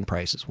housing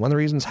prices. One of the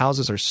reasons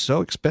houses are so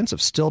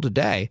expensive still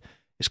today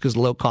is because of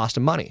the low cost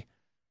of money.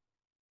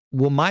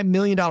 Will my $1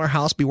 million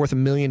house be worth $1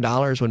 million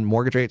when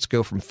mortgage rates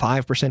go from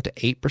 5% to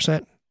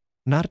 8%?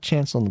 Not a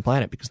chance on the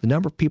planet, because the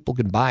number of people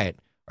who can buy it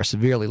are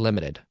severely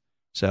limited.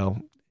 So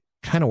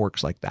kind of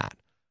works like that.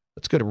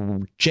 Let's go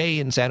to Jay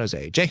in San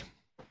Jose. Jay.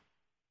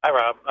 Hi,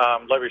 Rob.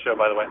 Love your show,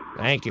 by the way.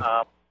 Thank you.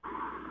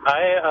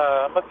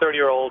 I'm a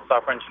 30-year-old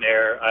software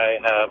engineer. I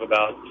have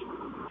about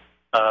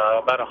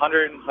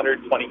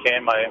 120K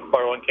in my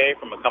 401K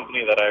from a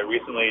company that I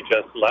recently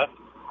just left.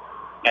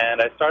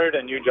 And I started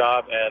a new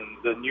job, and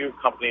the new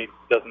company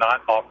does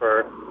not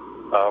offer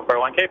a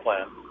 401K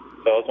plan.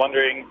 So I was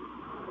wondering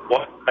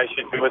what I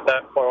should do with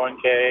that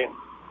 401K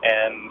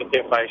and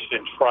if I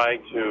should try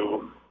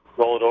to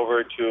roll it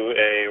over to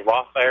a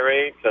Roth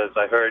IRA, because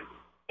I heard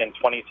in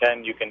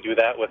 2010 you can do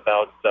that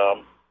without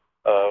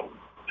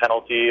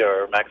penalty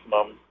or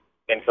maximum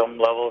income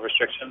level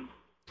restriction.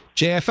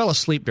 Jay, I fell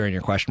asleep during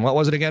your question. What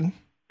was it again?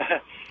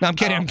 No, I'm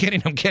kidding.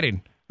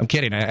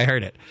 I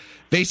heard it.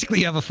 Basically,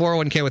 you have a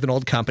 401k with an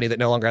old company that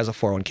no longer has a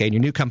 401k, and your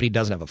new company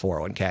doesn't have a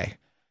 401k,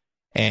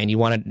 and you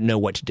want to know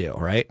what to do,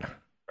 right?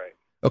 Right.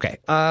 Okay.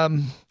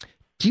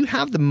 Do you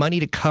have the money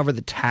to cover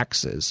the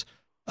taxes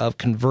of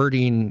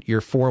converting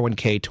your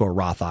 401k to a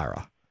Roth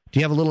IRA? Do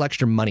you have a little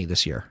extra money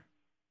this year?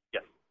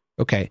 Yes.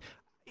 Okay.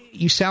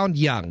 You sound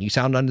young. You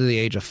sound under the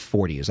age of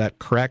 40. Is that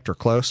correct or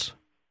close?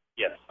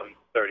 Yes, I'm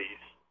 30.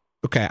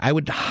 Okay. I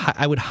would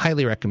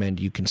highly recommend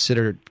you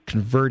consider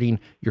converting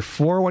your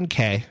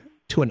 401k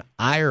to an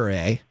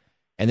IRA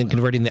and then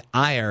converting the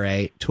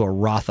IRA to a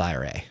Roth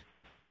IRA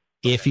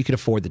if you can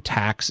afford the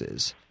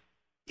taxes.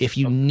 If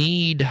you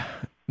need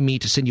me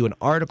to send you an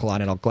article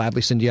on it, I'll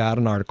gladly send you out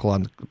an article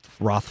on the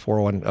Roth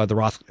the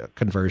Roth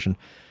conversion.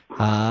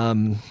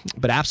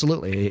 But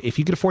absolutely, if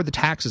you could afford the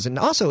taxes. And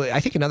also,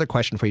 I think another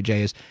question for you,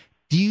 Jay, is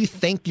do you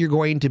think you're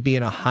going to be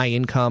in a high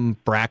income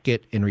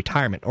bracket in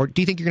retirement? Or do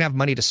you think you're going to have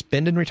money to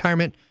spend in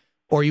retirement?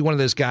 Or are you one of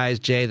those guys,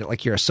 Jay, that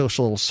like you're a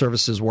social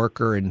services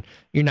worker and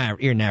you're never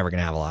going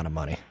to have a lot of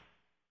money?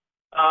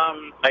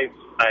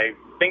 I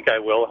think I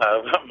will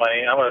have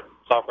money. I'm a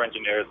software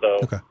engineer, so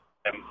okay.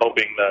 I'm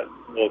hoping that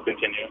will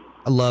continue.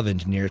 I love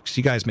engineers because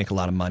you guys make a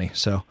lot of money.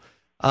 So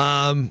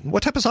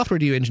what type of software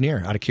do you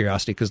engineer, out of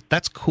curiosity? Because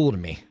that's cool to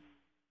me.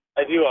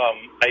 I do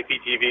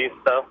IPTV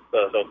stuff,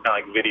 so it's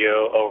kind of like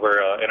video over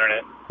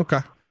internet. Okay.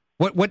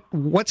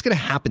 What's going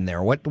to happen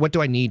there? What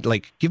do I need?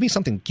 Like, give me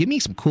some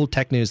cool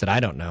tech news that I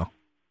don't know.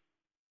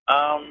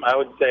 I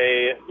would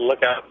say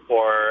look out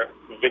for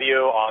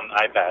video on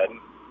iPad.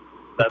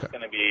 That's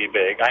going to be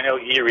big. I know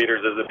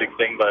e-readers is a big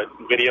thing, but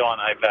video on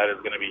iPad is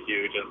going to be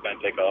huge. It's going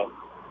to take off.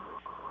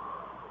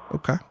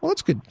 Okay. Well,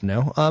 that's good to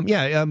know.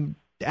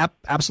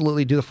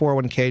 Absolutely do the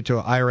 401k to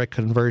an IRA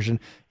conversion.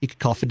 You could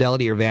call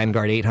Fidelity or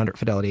Vanguard, 800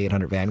 Fidelity,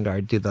 800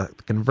 Vanguard. Do the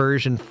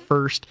conversion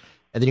first,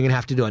 and then you're going to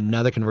have to do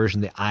another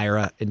conversion, the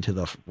IRA into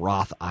the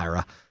Roth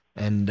IRA.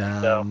 And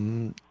last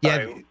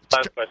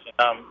question.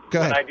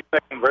 Go ahead. When I do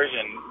that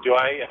conversion, do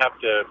I have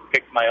to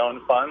pick my own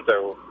funds,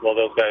 or will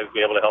those guys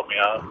be able to help me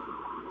out?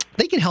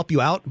 They can help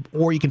you out,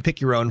 or you can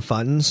pick your own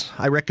funds.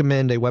 I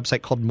recommend a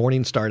website called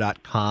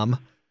Morningstar.com.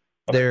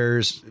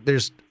 There's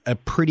a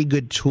pretty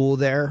good tool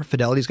there.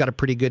 Fidelity's got a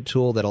pretty good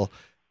tool that'll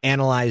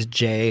analyze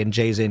Jay and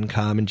Jay's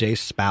income and Jay's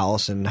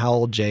spouse and how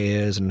old Jay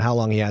is and how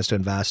long he has to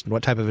invest and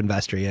what type of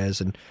investor he is.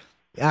 And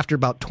after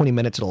about 20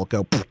 minutes, it'll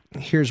go,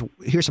 here's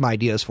some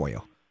ideas for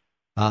you.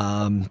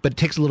 But it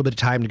takes a little bit of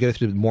time to go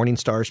through the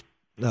Morningstar's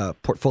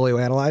portfolio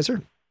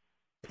analyzer.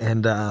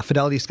 And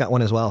Fidelity's got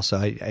one as well. So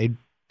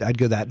I'd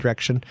go that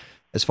direction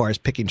as far as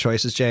picking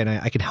choices, Jay. And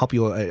I can help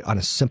you on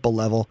a simple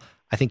level.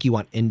 I think you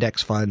want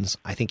index funds.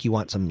 I think you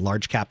want some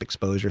large cap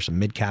exposure, some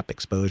mid cap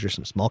exposure,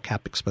 some small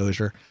cap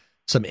exposure,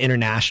 some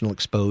international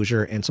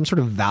exposure, and some sort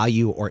of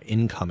value or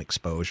income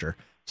exposure.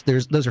 So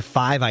those are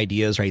 5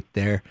 ideas right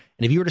there.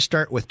 And if you were to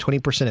start with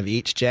 20% of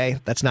each, Jay,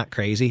 that's not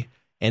crazy.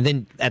 And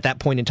then at that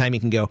point in time, you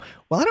can go,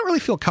 well, I don't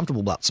really feel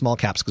comfortable about small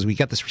caps because we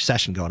got this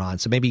recession going on.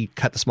 So maybe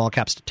cut the small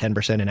caps to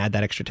 10% and add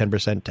that extra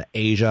 10% to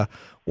Asia,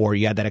 or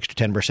you add that extra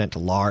 10% to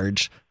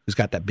large, who's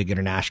got that big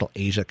international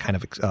Asia kind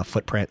of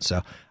footprint.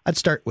 So I'd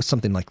start with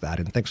something like that.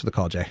 And thanks for the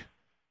call, Jay.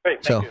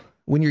 Great, thank you.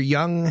 When you're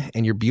young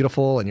and you're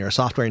beautiful and you're a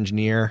software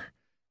engineer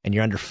and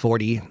you're under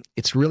 40,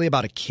 it's really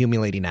about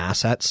accumulating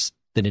assets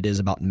than it is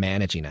about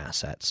managing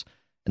assets.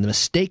 And the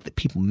mistake that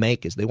people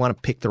make is they want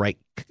to pick the right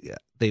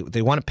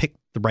they want to pick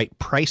the right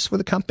price for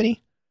the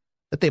company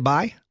that they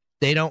buy.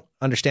 They don't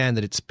understand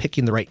that it's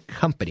picking the right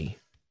company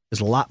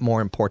is a lot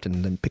more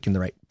important than picking the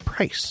right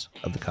price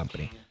of the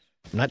company.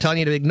 I'm not telling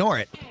you to ignore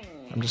it.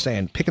 I'm just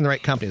saying picking the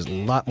right company is a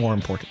lot more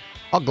important.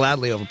 I'll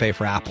gladly overpay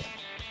for Apple.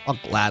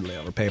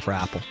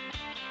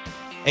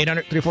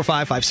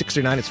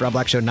 800-345-5639. It's the Rob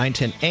Black Show,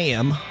 9:10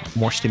 a.m.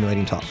 More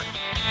stimulating talk.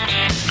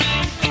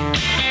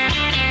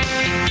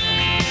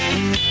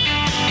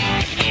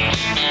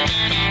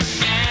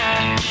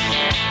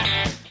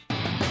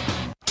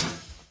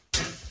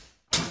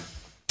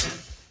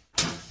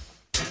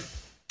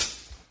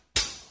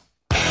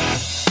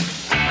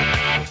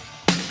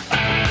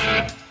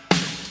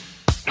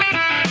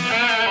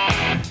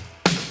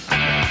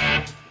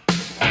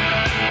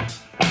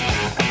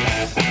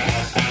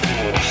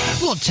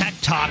 Tech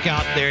talk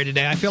out there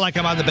today. I feel like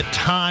I'm on the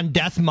Baton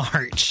Death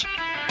March.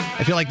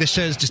 I feel like this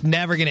show is just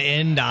never going to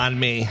end on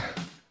me.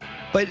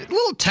 But a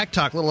little tech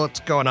talk, what's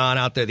going on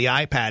out there. The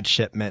iPad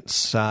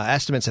shipments,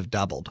 estimates have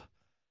doubled.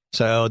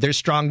 So there's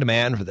strong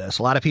demand for this.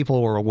 A lot of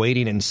people were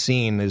waiting and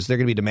seeing, is there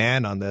going to be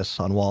demand on this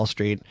on Wall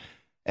Street?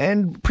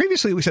 And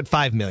previously we said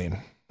 5 million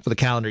for the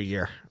calendar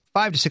year,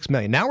 5 to 6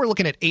 million. Now we're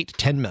looking at 8 to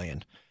 10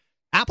 million.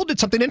 Apple did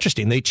something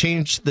interesting. They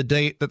changed the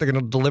date that they're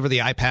going to deliver the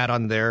iPad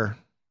on their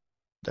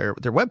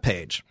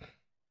webpage.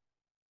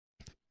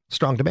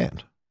 Strong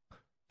demand.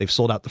 They've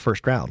sold out the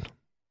first round.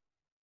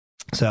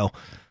 So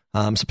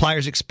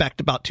suppliers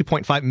expect about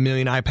 2.5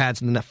 million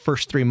iPads in the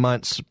first 3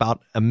 months,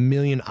 about 1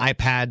 million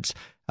iPads.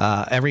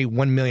 Every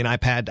 1 million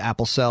iPad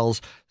Apple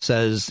sells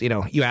says,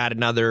 you add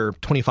another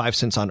 25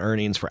 cents on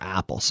earnings for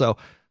Apple. So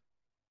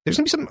there's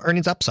going to be some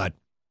earnings upside.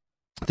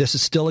 This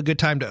is still a good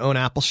time to own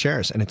Apple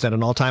shares, and it's at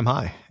an all-time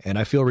high. And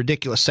I feel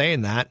ridiculous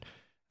saying that.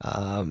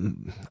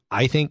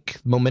 I think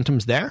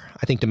momentum's there.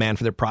 I think demand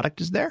for their product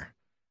is there.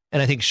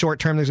 And I think short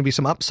term, there's going to be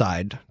some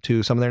upside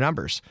to some of their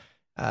numbers.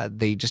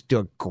 They just do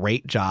a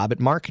great job at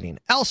marketing.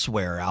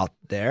 Elsewhere out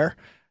there,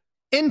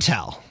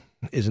 Intel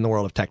is in the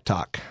world of tech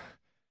talk.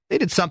 They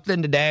did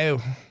something today,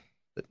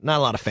 not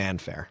a lot of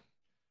fanfare,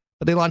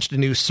 but they launched a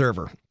new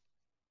server.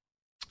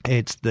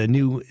 It's the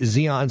new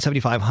Xeon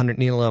 7500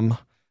 Nehalem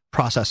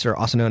processor,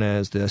 also known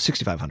as the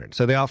 6500.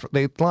 So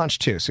they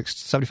launched two,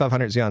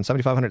 7500 Xeon,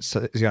 7500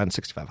 Xeon,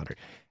 6500.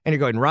 And you're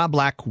going, Rob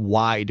Black,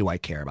 why do I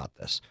care about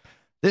this?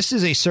 This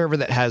is a server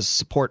that has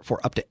support for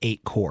up to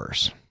 8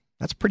 cores.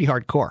 That's pretty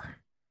hardcore.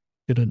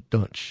 I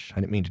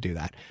didn't mean to do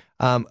that.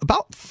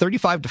 About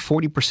 35 to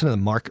 40% of the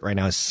market right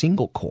now is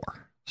single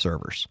core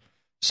servers.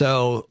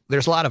 So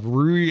there's a lot of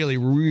really,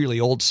 really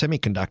old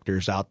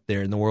semiconductors out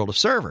there in the world of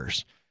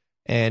servers.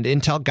 And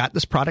Intel got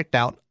this product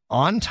out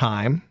on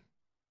time,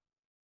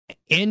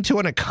 into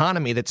an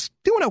economy that's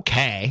doing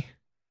okay,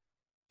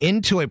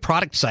 into a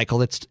product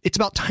cycle it's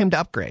about time to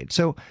upgrade.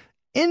 So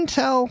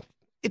Intel,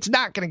 it's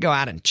not going to go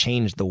out and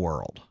change the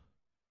world.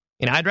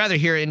 I'd rather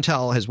hear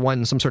Intel has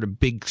won some sort of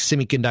big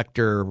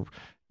semiconductor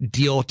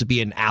deal to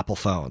be in Apple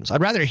phones.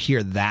 I'd rather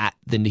hear that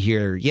than to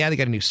hear, they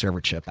got a new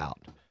server chip out.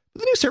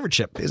 The new server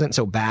chip isn't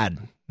so bad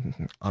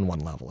on one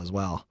level as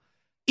well.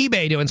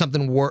 eBay doing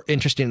something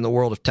interesting in the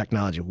world of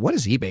technology. What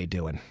is eBay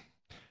doing?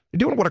 They're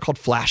doing what are called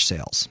flash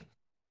sales.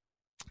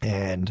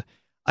 And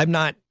I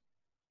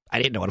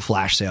I didn't know what a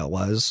flash sale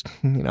was.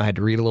 I had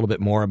to read a little bit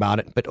more about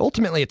it. But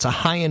ultimately, it's a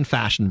high-end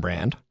fashion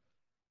brand.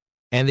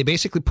 And they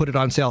basically put it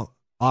on sale,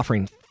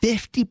 offering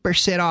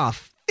 50%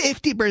 off for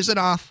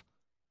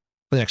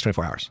the next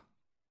 24 hours.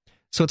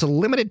 So it's a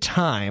limited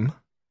time.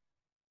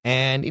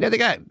 And, they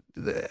got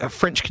a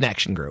French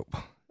Connection group.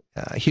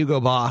 Hugo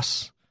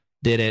Boss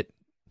did it.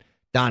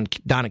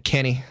 Donna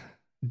Kenny,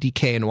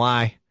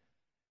 DKNY,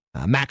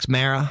 Max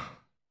Mara.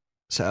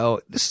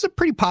 So this is a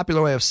pretty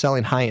popular way of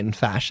selling high-end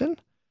fashion.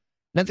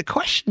 Now, the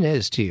question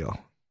is to you,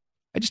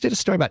 I just did a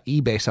story about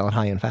eBay selling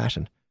high-end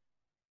fashion.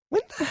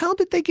 When the hell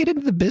did they get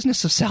into the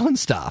business of selling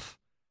stuff?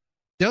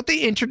 Don't they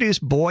introduce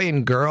boy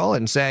and girl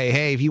and say,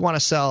 hey, if you want to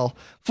sell,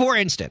 for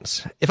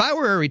instance, if I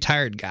were a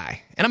retired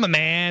guy, and I'm a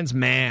man's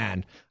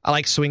man, I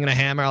like swinging a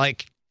hammer, I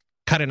like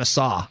cutting a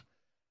saw,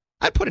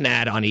 I'd put an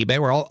ad on eBay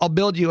where I'll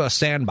build you a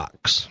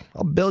sandbox.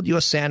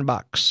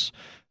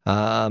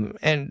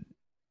 And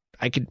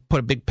I could put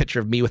a big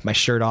picture of me with my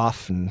shirt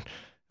off and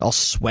all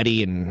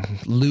sweaty and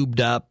lubed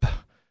up.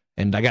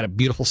 And I got a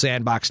beautiful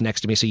sandbox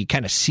next to me so you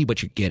kind of see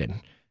what you're getting.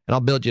 And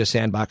I'll build you a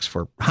sandbox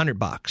for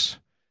 $100.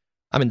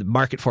 I'm in the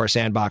market for a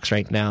sandbox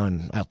right now,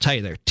 and I'll tell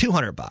you they're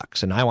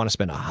 $200, and I want to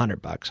spend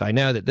 $100. I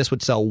know that this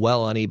would sell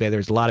well on eBay.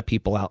 There's a lot of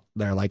people out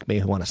there like me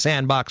who want a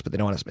sandbox, but they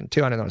don't want to spend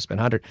 $200, they want to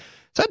spend $100.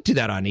 So I'd do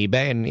that on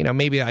eBay, and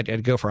maybe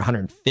I'd go for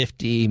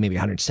 $150, maybe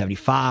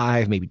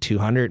 $175, maybe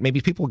 $200.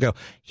 Maybe people will go,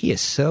 he is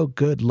so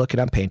good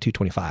looking, I'm paying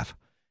 $225.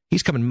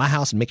 He's coming to my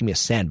house and making me a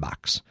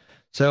sandbox.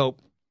 So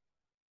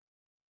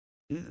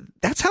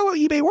that's how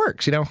eBay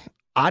works.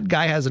 Odd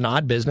guy has an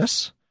odd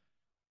business.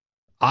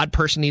 Odd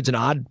person needs an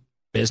odd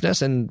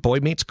business, and boy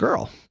meets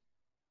girl.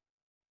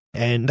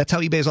 And that's how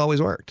eBay's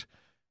always worked.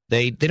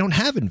 They don't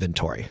have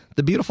inventory.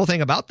 The beautiful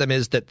thing about them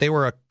is that they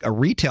were a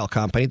retail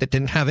company that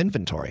didn't have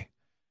inventory.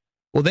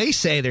 Well, they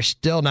say they're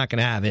still not going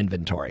to have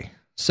inventory,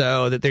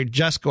 so that they're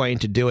just going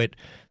to do it.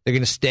 They're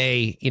going to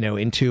stay,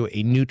 into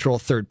a neutral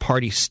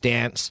third-party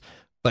stance,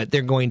 but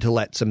they're going to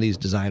let some of these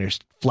designers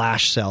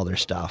flash sell their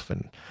stuff.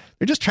 And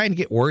they're just trying to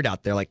get word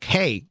out there like,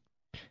 hey,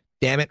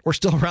 damn it, we're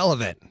still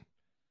relevant.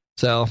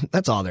 So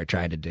that's all they're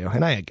trying to do.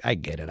 And I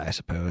get it, I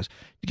suppose.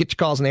 To get your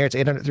calls in the air, it's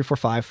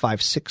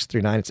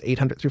 800-345-5639. It's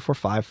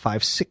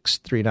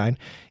 800-345-5639.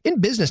 In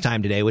business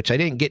time today, which I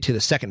didn't get to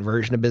the second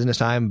version of business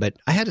time, but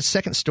I had a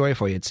second story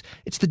for you.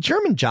 It's the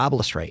German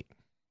jobless rate.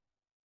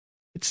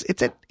 It's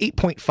at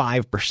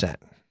 8.5%.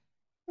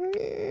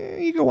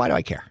 You go, why do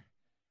I care?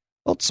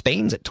 Well,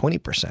 Spain's at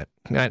 20%. The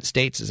United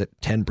States is at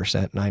 10%,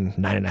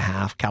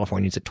 9.5%.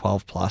 California's at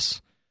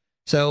 12+.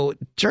 So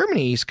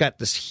Germany's got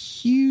this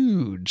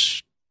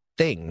huge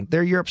thing.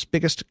 They're Europe's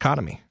biggest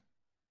economy.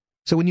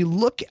 So when you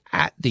look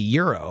at the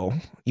euro,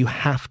 you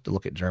have to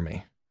look at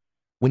Germany.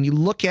 When you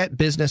look at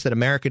business that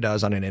America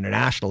does on an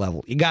international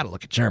level, you got to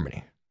look at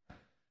Germany.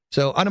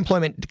 So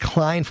unemployment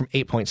declined from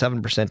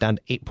 8.7% down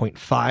to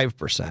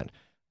 8.5%.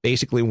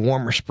 Basically,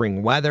 warmer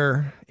spring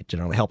weather. It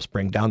generally helps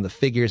bring down the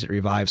figures. It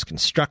revives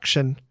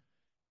construction.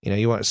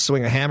 You want to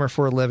swing a hammer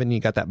for a living.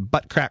 You got that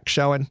butt crack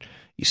showing.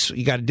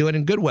 You got to do it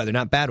in good weather,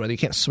 not bad weather. You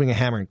can't swing a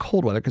hammer in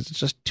cold weather because it's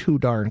just too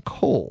darn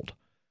cold.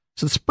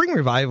 So the spring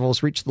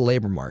revivals reach the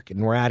labor market,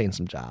 and we're adding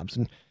some jobs.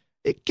 And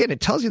it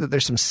tells you that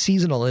there's some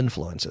seasonal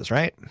influences,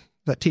 right? Does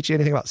that teach you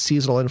anything about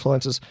seasonal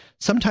influences?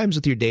 Sometimes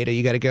with your data,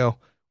 you got to go,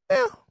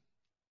 well,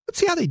 let's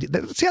see how they do.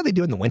 Let's see how they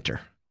do in the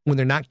winter when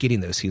they're not getting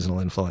those seasonal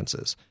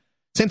influences.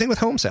 Same thing with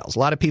home sales. A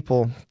lot of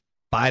people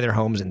buy their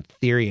homes in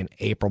theory in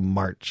April,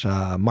 March,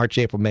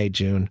 April, May,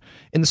 June,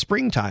 in the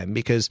springtime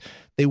because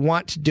they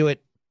want to do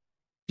it,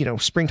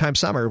 springtime,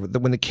 summer,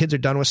 when the kids are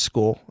done with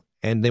school,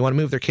 and they want to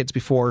move their kids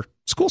before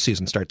school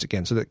season starts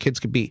again so that kids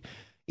could be,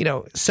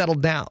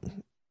 settled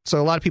down. So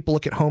a lot of people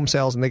look at home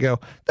sales and they go,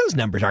 those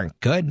numbers aren't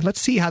good.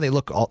 Let's see how they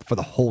look for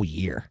the whole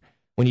year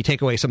when you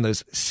take away some of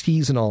those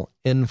seasonal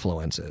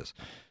influences.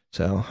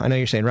 So I know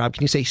you're saying, Rob,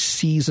 can you say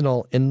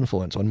seasonal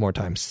influence one more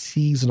time?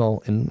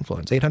 Seasonal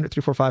influence.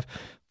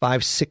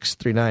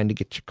 800-345-5639 to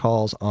get your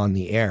calls on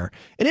the air.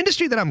 An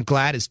industry that I'm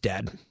glad is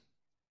dead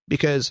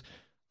because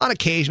on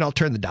occasion I'll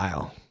turn the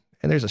dial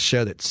and there's a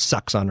show that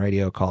sucks on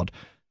radio called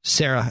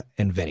Sarah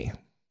and Vinny.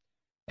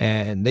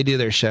 And they do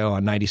their show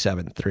on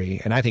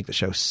 97.3, and I think the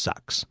show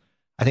sucks.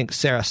 I think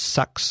Sarah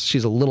sucks.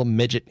 She's a little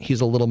midget.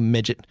 He's a little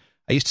midget.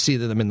 I used to see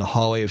them in the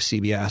hallway of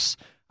CBS.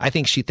 I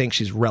think she thinks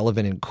she's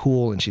relevant and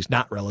cool, and she's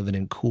not relevant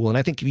and cool. And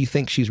I think if you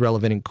think she's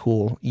relevant and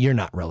cool, you're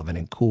not relevant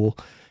and cool.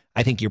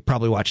 I think you're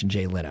probably watching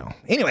Jay Leno.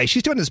 Anyway,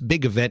 she's doing this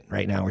big event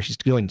right now where she's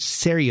doing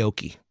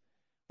karaoke,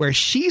 where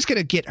she's going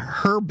to get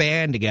her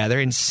band together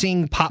and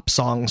sing pop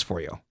songs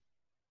for you.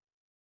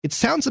 It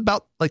sounds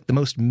about like the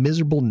most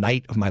miserable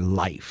night of my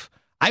life.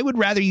 I would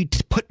rather you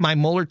put my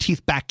molar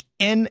teeth back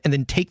in and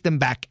then take them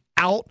back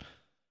out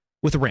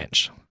with a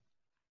wrench.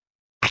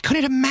 I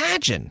couldn't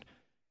imagine.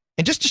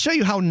 And just to show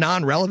you how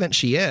non-relevant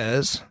she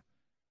is,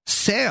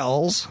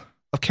 sales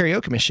of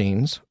karaoke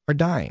machines are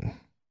dying.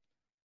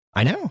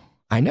 I know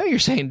you're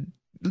saying,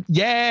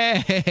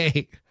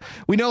 yay!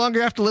 We no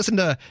longer have to listen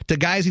to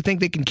guys who think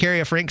they can carry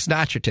a Frank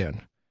Sinatra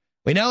tune.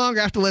 We no longer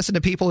have to listen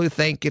to people who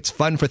think it's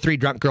fun for three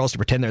drunk girls to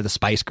pretend they're the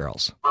Spice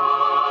Girls.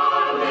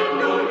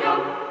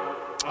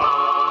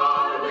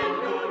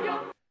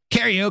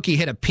 Karaoke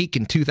hit a peak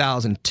in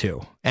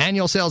 2002.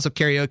 Annual sales of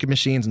karaoke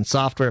machines and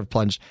software have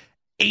plunged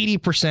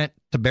 80%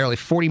 to barely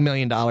 $40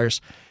 million.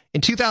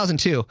 In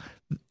 2002,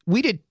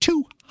 we did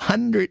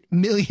 $200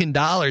 million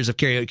of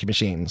karaoke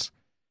machines.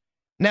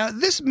 Now,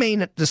 this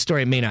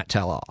story may not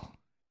tell all.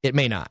 It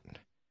may not.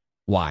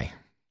 Why?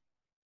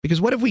 Because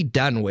what have we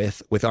done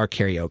with our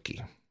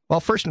karaoke?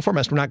 Well, first and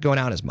foremost, we're not going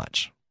out as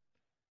much.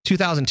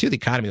 2002, the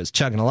economy was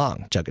chugging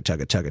along. Chugga,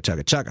 chugga, chugga,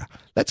 chugga, chugga.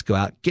 Let's go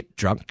out, get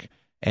drunk,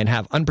 and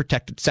have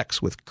unprotected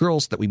sex with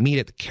girls that we meet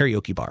at the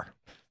karaoke bar.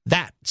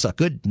 That's a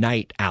good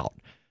night out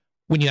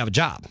when you have a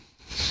job.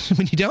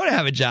 When you don't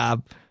have a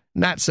job,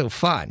 not so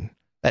fun.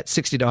 That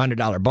 $60 to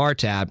 $100 bar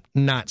tab,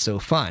 not so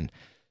fun.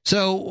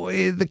 So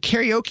the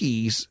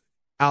karaoke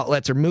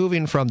outlets are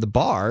moving from the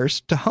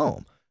bars to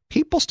home.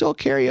 People still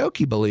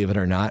karaoke, believe it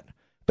or not,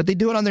 but they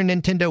do it on their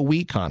Nintendo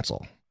Wii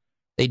console.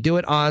 They do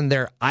it on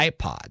their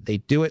iPod. They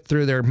do it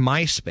through their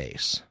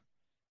MySpace.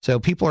 So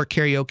people are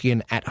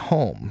karaokeing at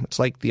home. It's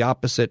like the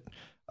opposite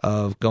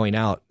of going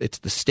out. It's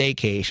the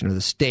staycation or the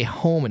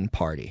stay-home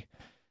party.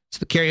 So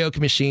the karaoke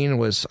machine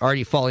was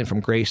already falling from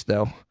grace,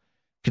 though.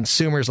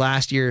 Consumers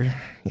last year,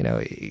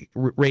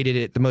 rated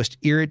it the most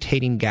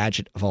irritating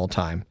gadget of all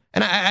time.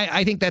 And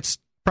I think that's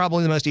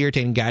probably the most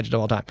irritating gadget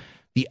of all time.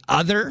 The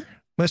other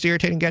most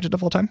irritating gadget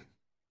of all time?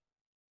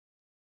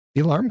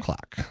 The alarm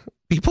clock.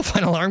 People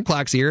find alarm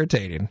clocks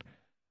irritating.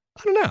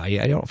 I don't know.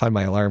 I don't find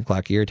my alarm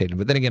clock irritating.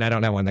 But then again, I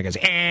don't have one that goes,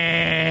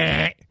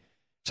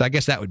 So I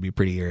guess that would be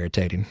pretty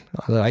irritating.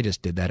 Although I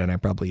just did that and I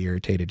probably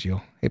irritated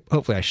you.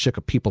 Hopefully I shook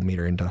a people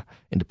meter into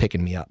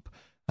picking me up.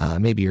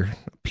 Maybe you're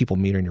a people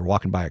meter and you're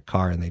walking by a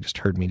car and they just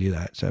heard me do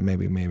that. So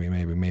maybe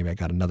I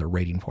got another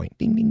rating point.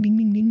 Ding, ding, ding,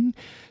 ding, ding.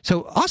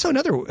 So also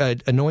another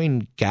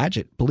annoying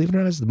gadget, believe it or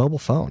not, is the mobile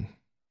phone.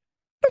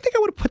 I don't think I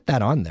would have put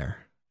that on there.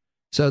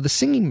 So the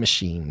singing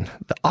machine,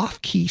 the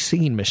off-key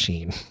singing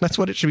machine, that's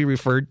what it should be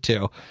referred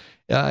to.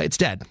 It's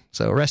dead.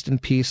 So rest in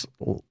peace,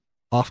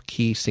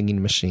 off-key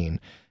singing machine.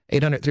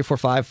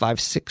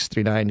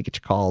 800-345-5639 to get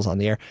your calls on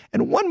the air.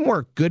 And one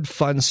more good,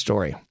 fun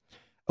story.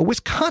 A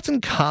Wisconsin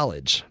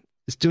college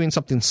is doing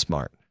something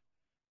smart.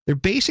 They're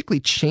basically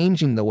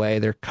changing the way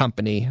their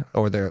company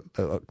or the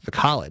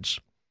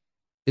college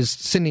is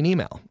sending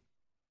email.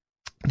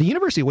 The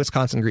University of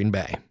Wisconsin-Green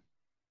Bay,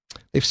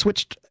 they've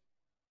switched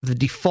the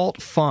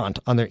default font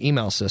on their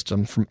email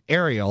system from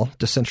Arial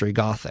to Century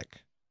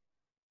Gothic.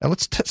 Now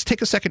let's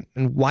take a second.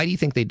 And why do you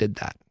think they did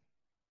that?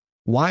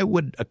 Why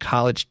would a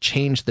college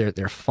change their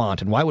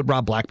font? And why would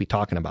Rob Black be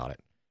talking about it?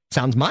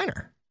 Sounds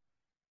minor.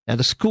 Now,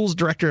 the school's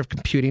director of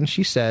computing,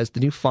 she says the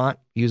new font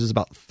uses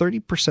about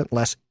 30%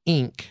 less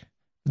ink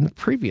than the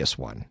previous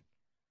one.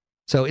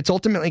 So it's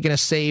ultimately going to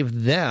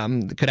save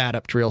them. It could add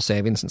up to real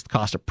savings since the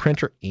cost of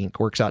printer ink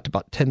works out to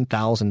about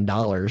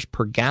 $10,000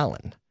 per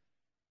gallon.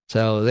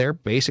 So they're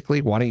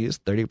basically want to use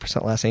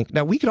 30% less ink.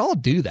 Now, we could all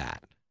do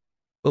that,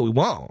 but we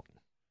won't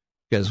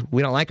because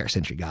we don't like our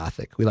Century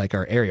Gothic. We like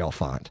our Arial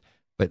font.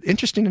 But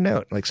interesting to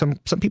note, like some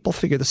people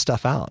figure this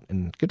stuff out,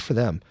 and good for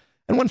them.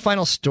 And one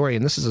final story,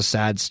 and this is a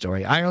sad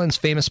story. Ireland's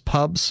famous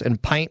pubs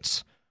and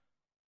pints,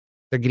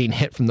 they're getting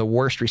hit from the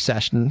worst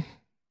recession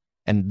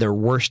and their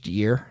worst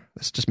year.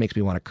 This just makes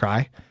me want to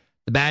cry.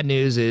 The bad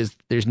news is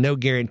there's no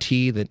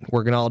guarantee that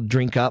we're going to all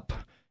drink up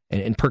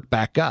and perk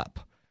back up.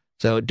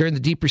 So during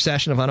the deep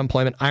recession of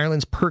unemployment,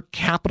 Ireland's per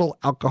capita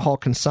alcohol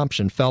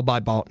consumption fell by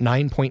about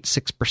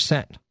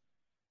 9.6%.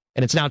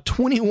 And it's now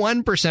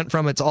 21%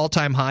 from its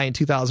all-time high in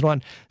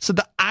 2001. So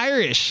the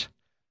Irish,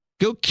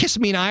 go kiss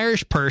me an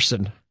Irish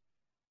person.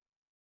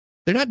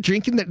 They're not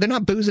drinking, they're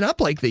not boozing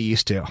up like they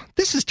used to.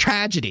 This is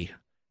tragedy.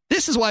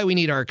 This is why we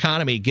need our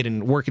economy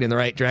working in the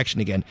right direction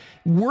again.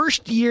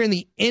 Worst year in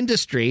the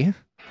industry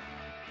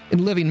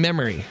in living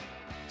memory.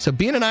 So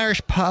being an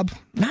Irish pub,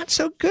 not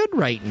so good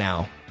right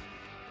now.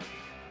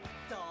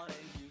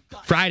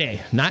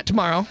 Friday, not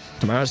tomorrow.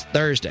 Tomorrow's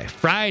Thursday.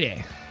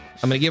 Friday,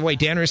 I'm going to give away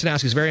Dan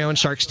Rusanowski's very own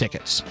Sharks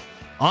tickets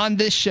on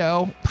this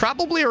show,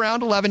 probably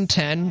around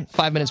 11:10,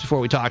 5 minutes before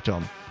we talk to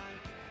him.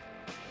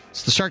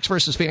 It's the Sharks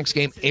versus Phoenix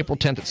game, April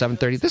 10th at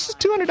 7:30. This is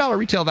 $200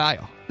 retail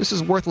value. This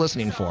is worth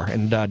listening for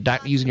and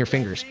using your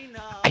fingers.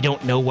 I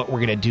don't know what we're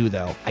going to do,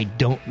 though. I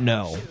don't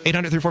know.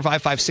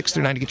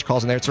 800-345-5639 to get your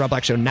calls in there. It's the Rob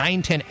Black Show,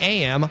 9:10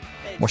 a.m.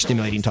 More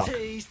stimulating talk.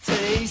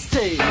 Taste.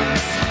 You're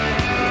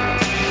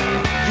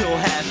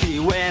happy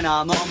when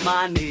I'm on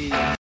my knees.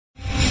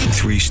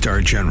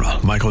 3-star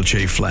General Michael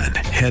J. Flynn,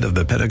 head of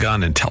the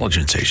Pentagon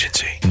Intelligence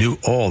Agency, knew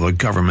all the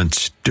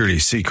government's dirty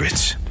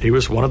secrets. He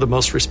was one of the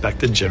most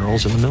respected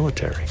generals in the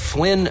military.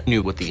 Flynn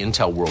knew what the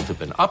intel world had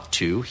been up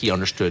to. He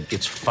understood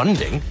its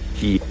funding.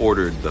 He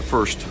ordered the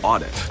first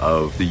audit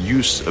of the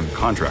use of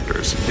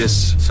contractors.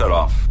 This set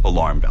off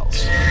alarm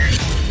bells.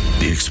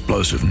 The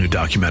explosive new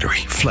documentary,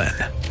 Flynn,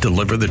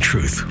 deliver the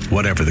truth,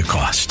 whatever the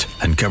cost,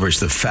 uncovers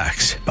the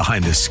facts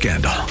behind this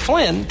scandal.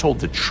 Flynn told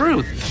the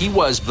truth. He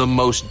was the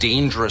most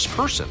dangerous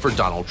person for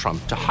Donald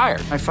Trump to hire.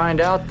 I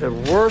find out the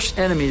worst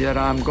enemy that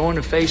I'm going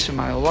to face in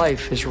my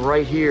life is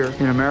right here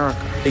in America.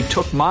 They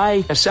took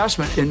my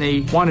assessment and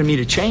they wanted me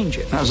to change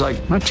it. And I was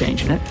like, I'm not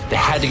changing it. They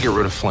had to get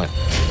rid of Flynn.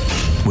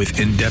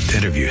 With in-depth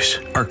interviews,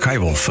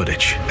 archival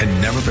footage,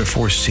 and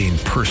never-before-seen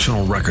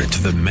personal records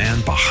of the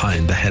man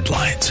behind the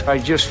headlines. I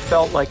just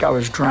felt like I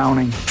was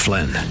drowning.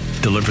 Flynn,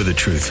 deliver the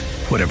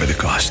truth, whatever the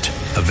cost.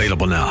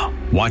 Available now.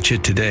 Watch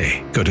it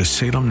today. Go to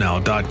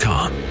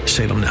salemnow.com.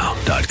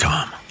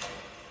 salemnow.com.